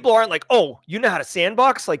like people aren't like, oh, you know how to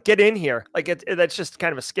sandbox? Like get in here. Like that's just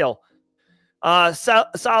kind of a skill.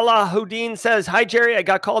 Salah Houdin says, hi, Jerry. I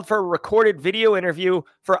got called for a recorded video interview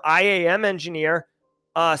for IAM engineer,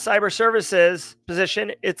 cyber services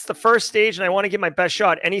position. It's the first stage and I want to give my best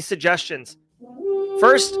shot. Any suggestions?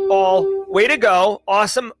 First of all, way to go.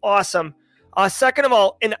 Awesome. Second of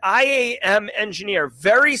all, an IAM engineer,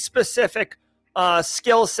 very specific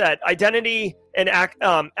skill set, identity and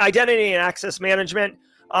access management.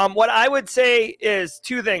 What I would say is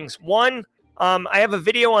two things. One, I have a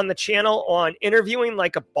video on the channel on interviewing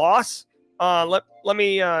like a boss. Let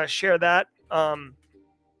me share that. You're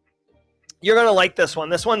going to like this one.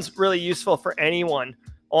 This one's really useful for anyone,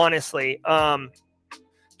 honestly.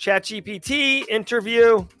 ChatGPT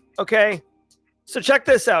interview. Okay. So check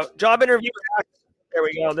this out. Job interview. There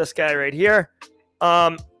we go. This guy right here.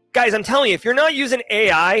 Guys, I'm telling you, if you're not using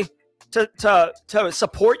AI to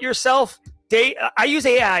support yourself, I use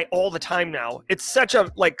AI all the time now. It's such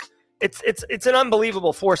a it's an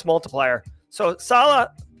unbelievable force multiplier. So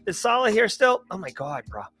is Salah here still? Oh my God,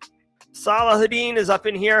 bro. Salah Hadeen is up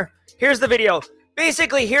in here. Here's the video.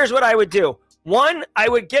 Basically, here's what I would do. One, I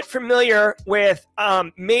would get familiar with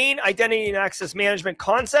main identity and access management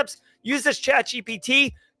concepts. Use this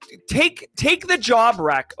ChatGPT. Take the job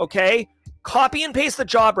rec, okay? Copy and paste the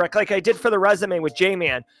job rec like I did for the resume with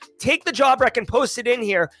J-Man. Take the job rec and post it in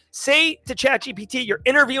here. Say to ChatGPT, you're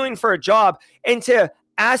interviewing for a job, and to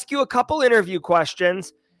ask you a couple interview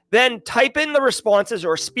questions, then type in the responses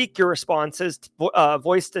or speak your responses,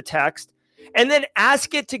 voice to text, and then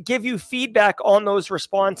ask it to give you feedback on those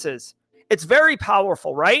responses. It's very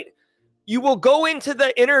powerful, right? You will go into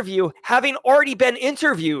the interview having already been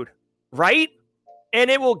interviewed, right? And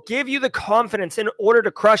it will give you the confidence in order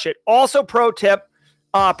to crush it. Also, pro tip,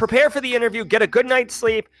 prepare for the interview, get a good night's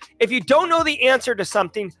sleep. If you don't know the answer to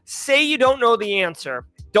something, say you don't know the answer.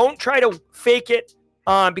 Don't try to fake it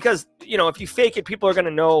because, if you fake it, people are going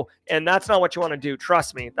to know, and that's not what you want to do.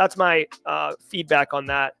 Trust me. That's my feedback on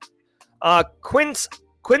that.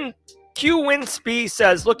 Q Winsby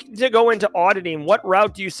says, looking to go into auditing, what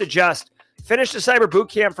route do you suggest? Finish the cyber boot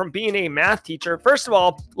camp from being a math teacher. First of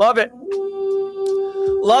all, love it.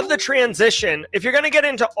 Love the transition. If you're going to get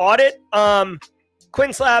into audit,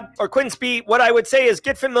 Quinslab or Quinsby, what I would say is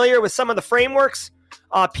get familiar with some of the frameworks.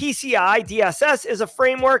 PCI DSS is a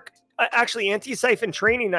framework. Actually, anti-siphon training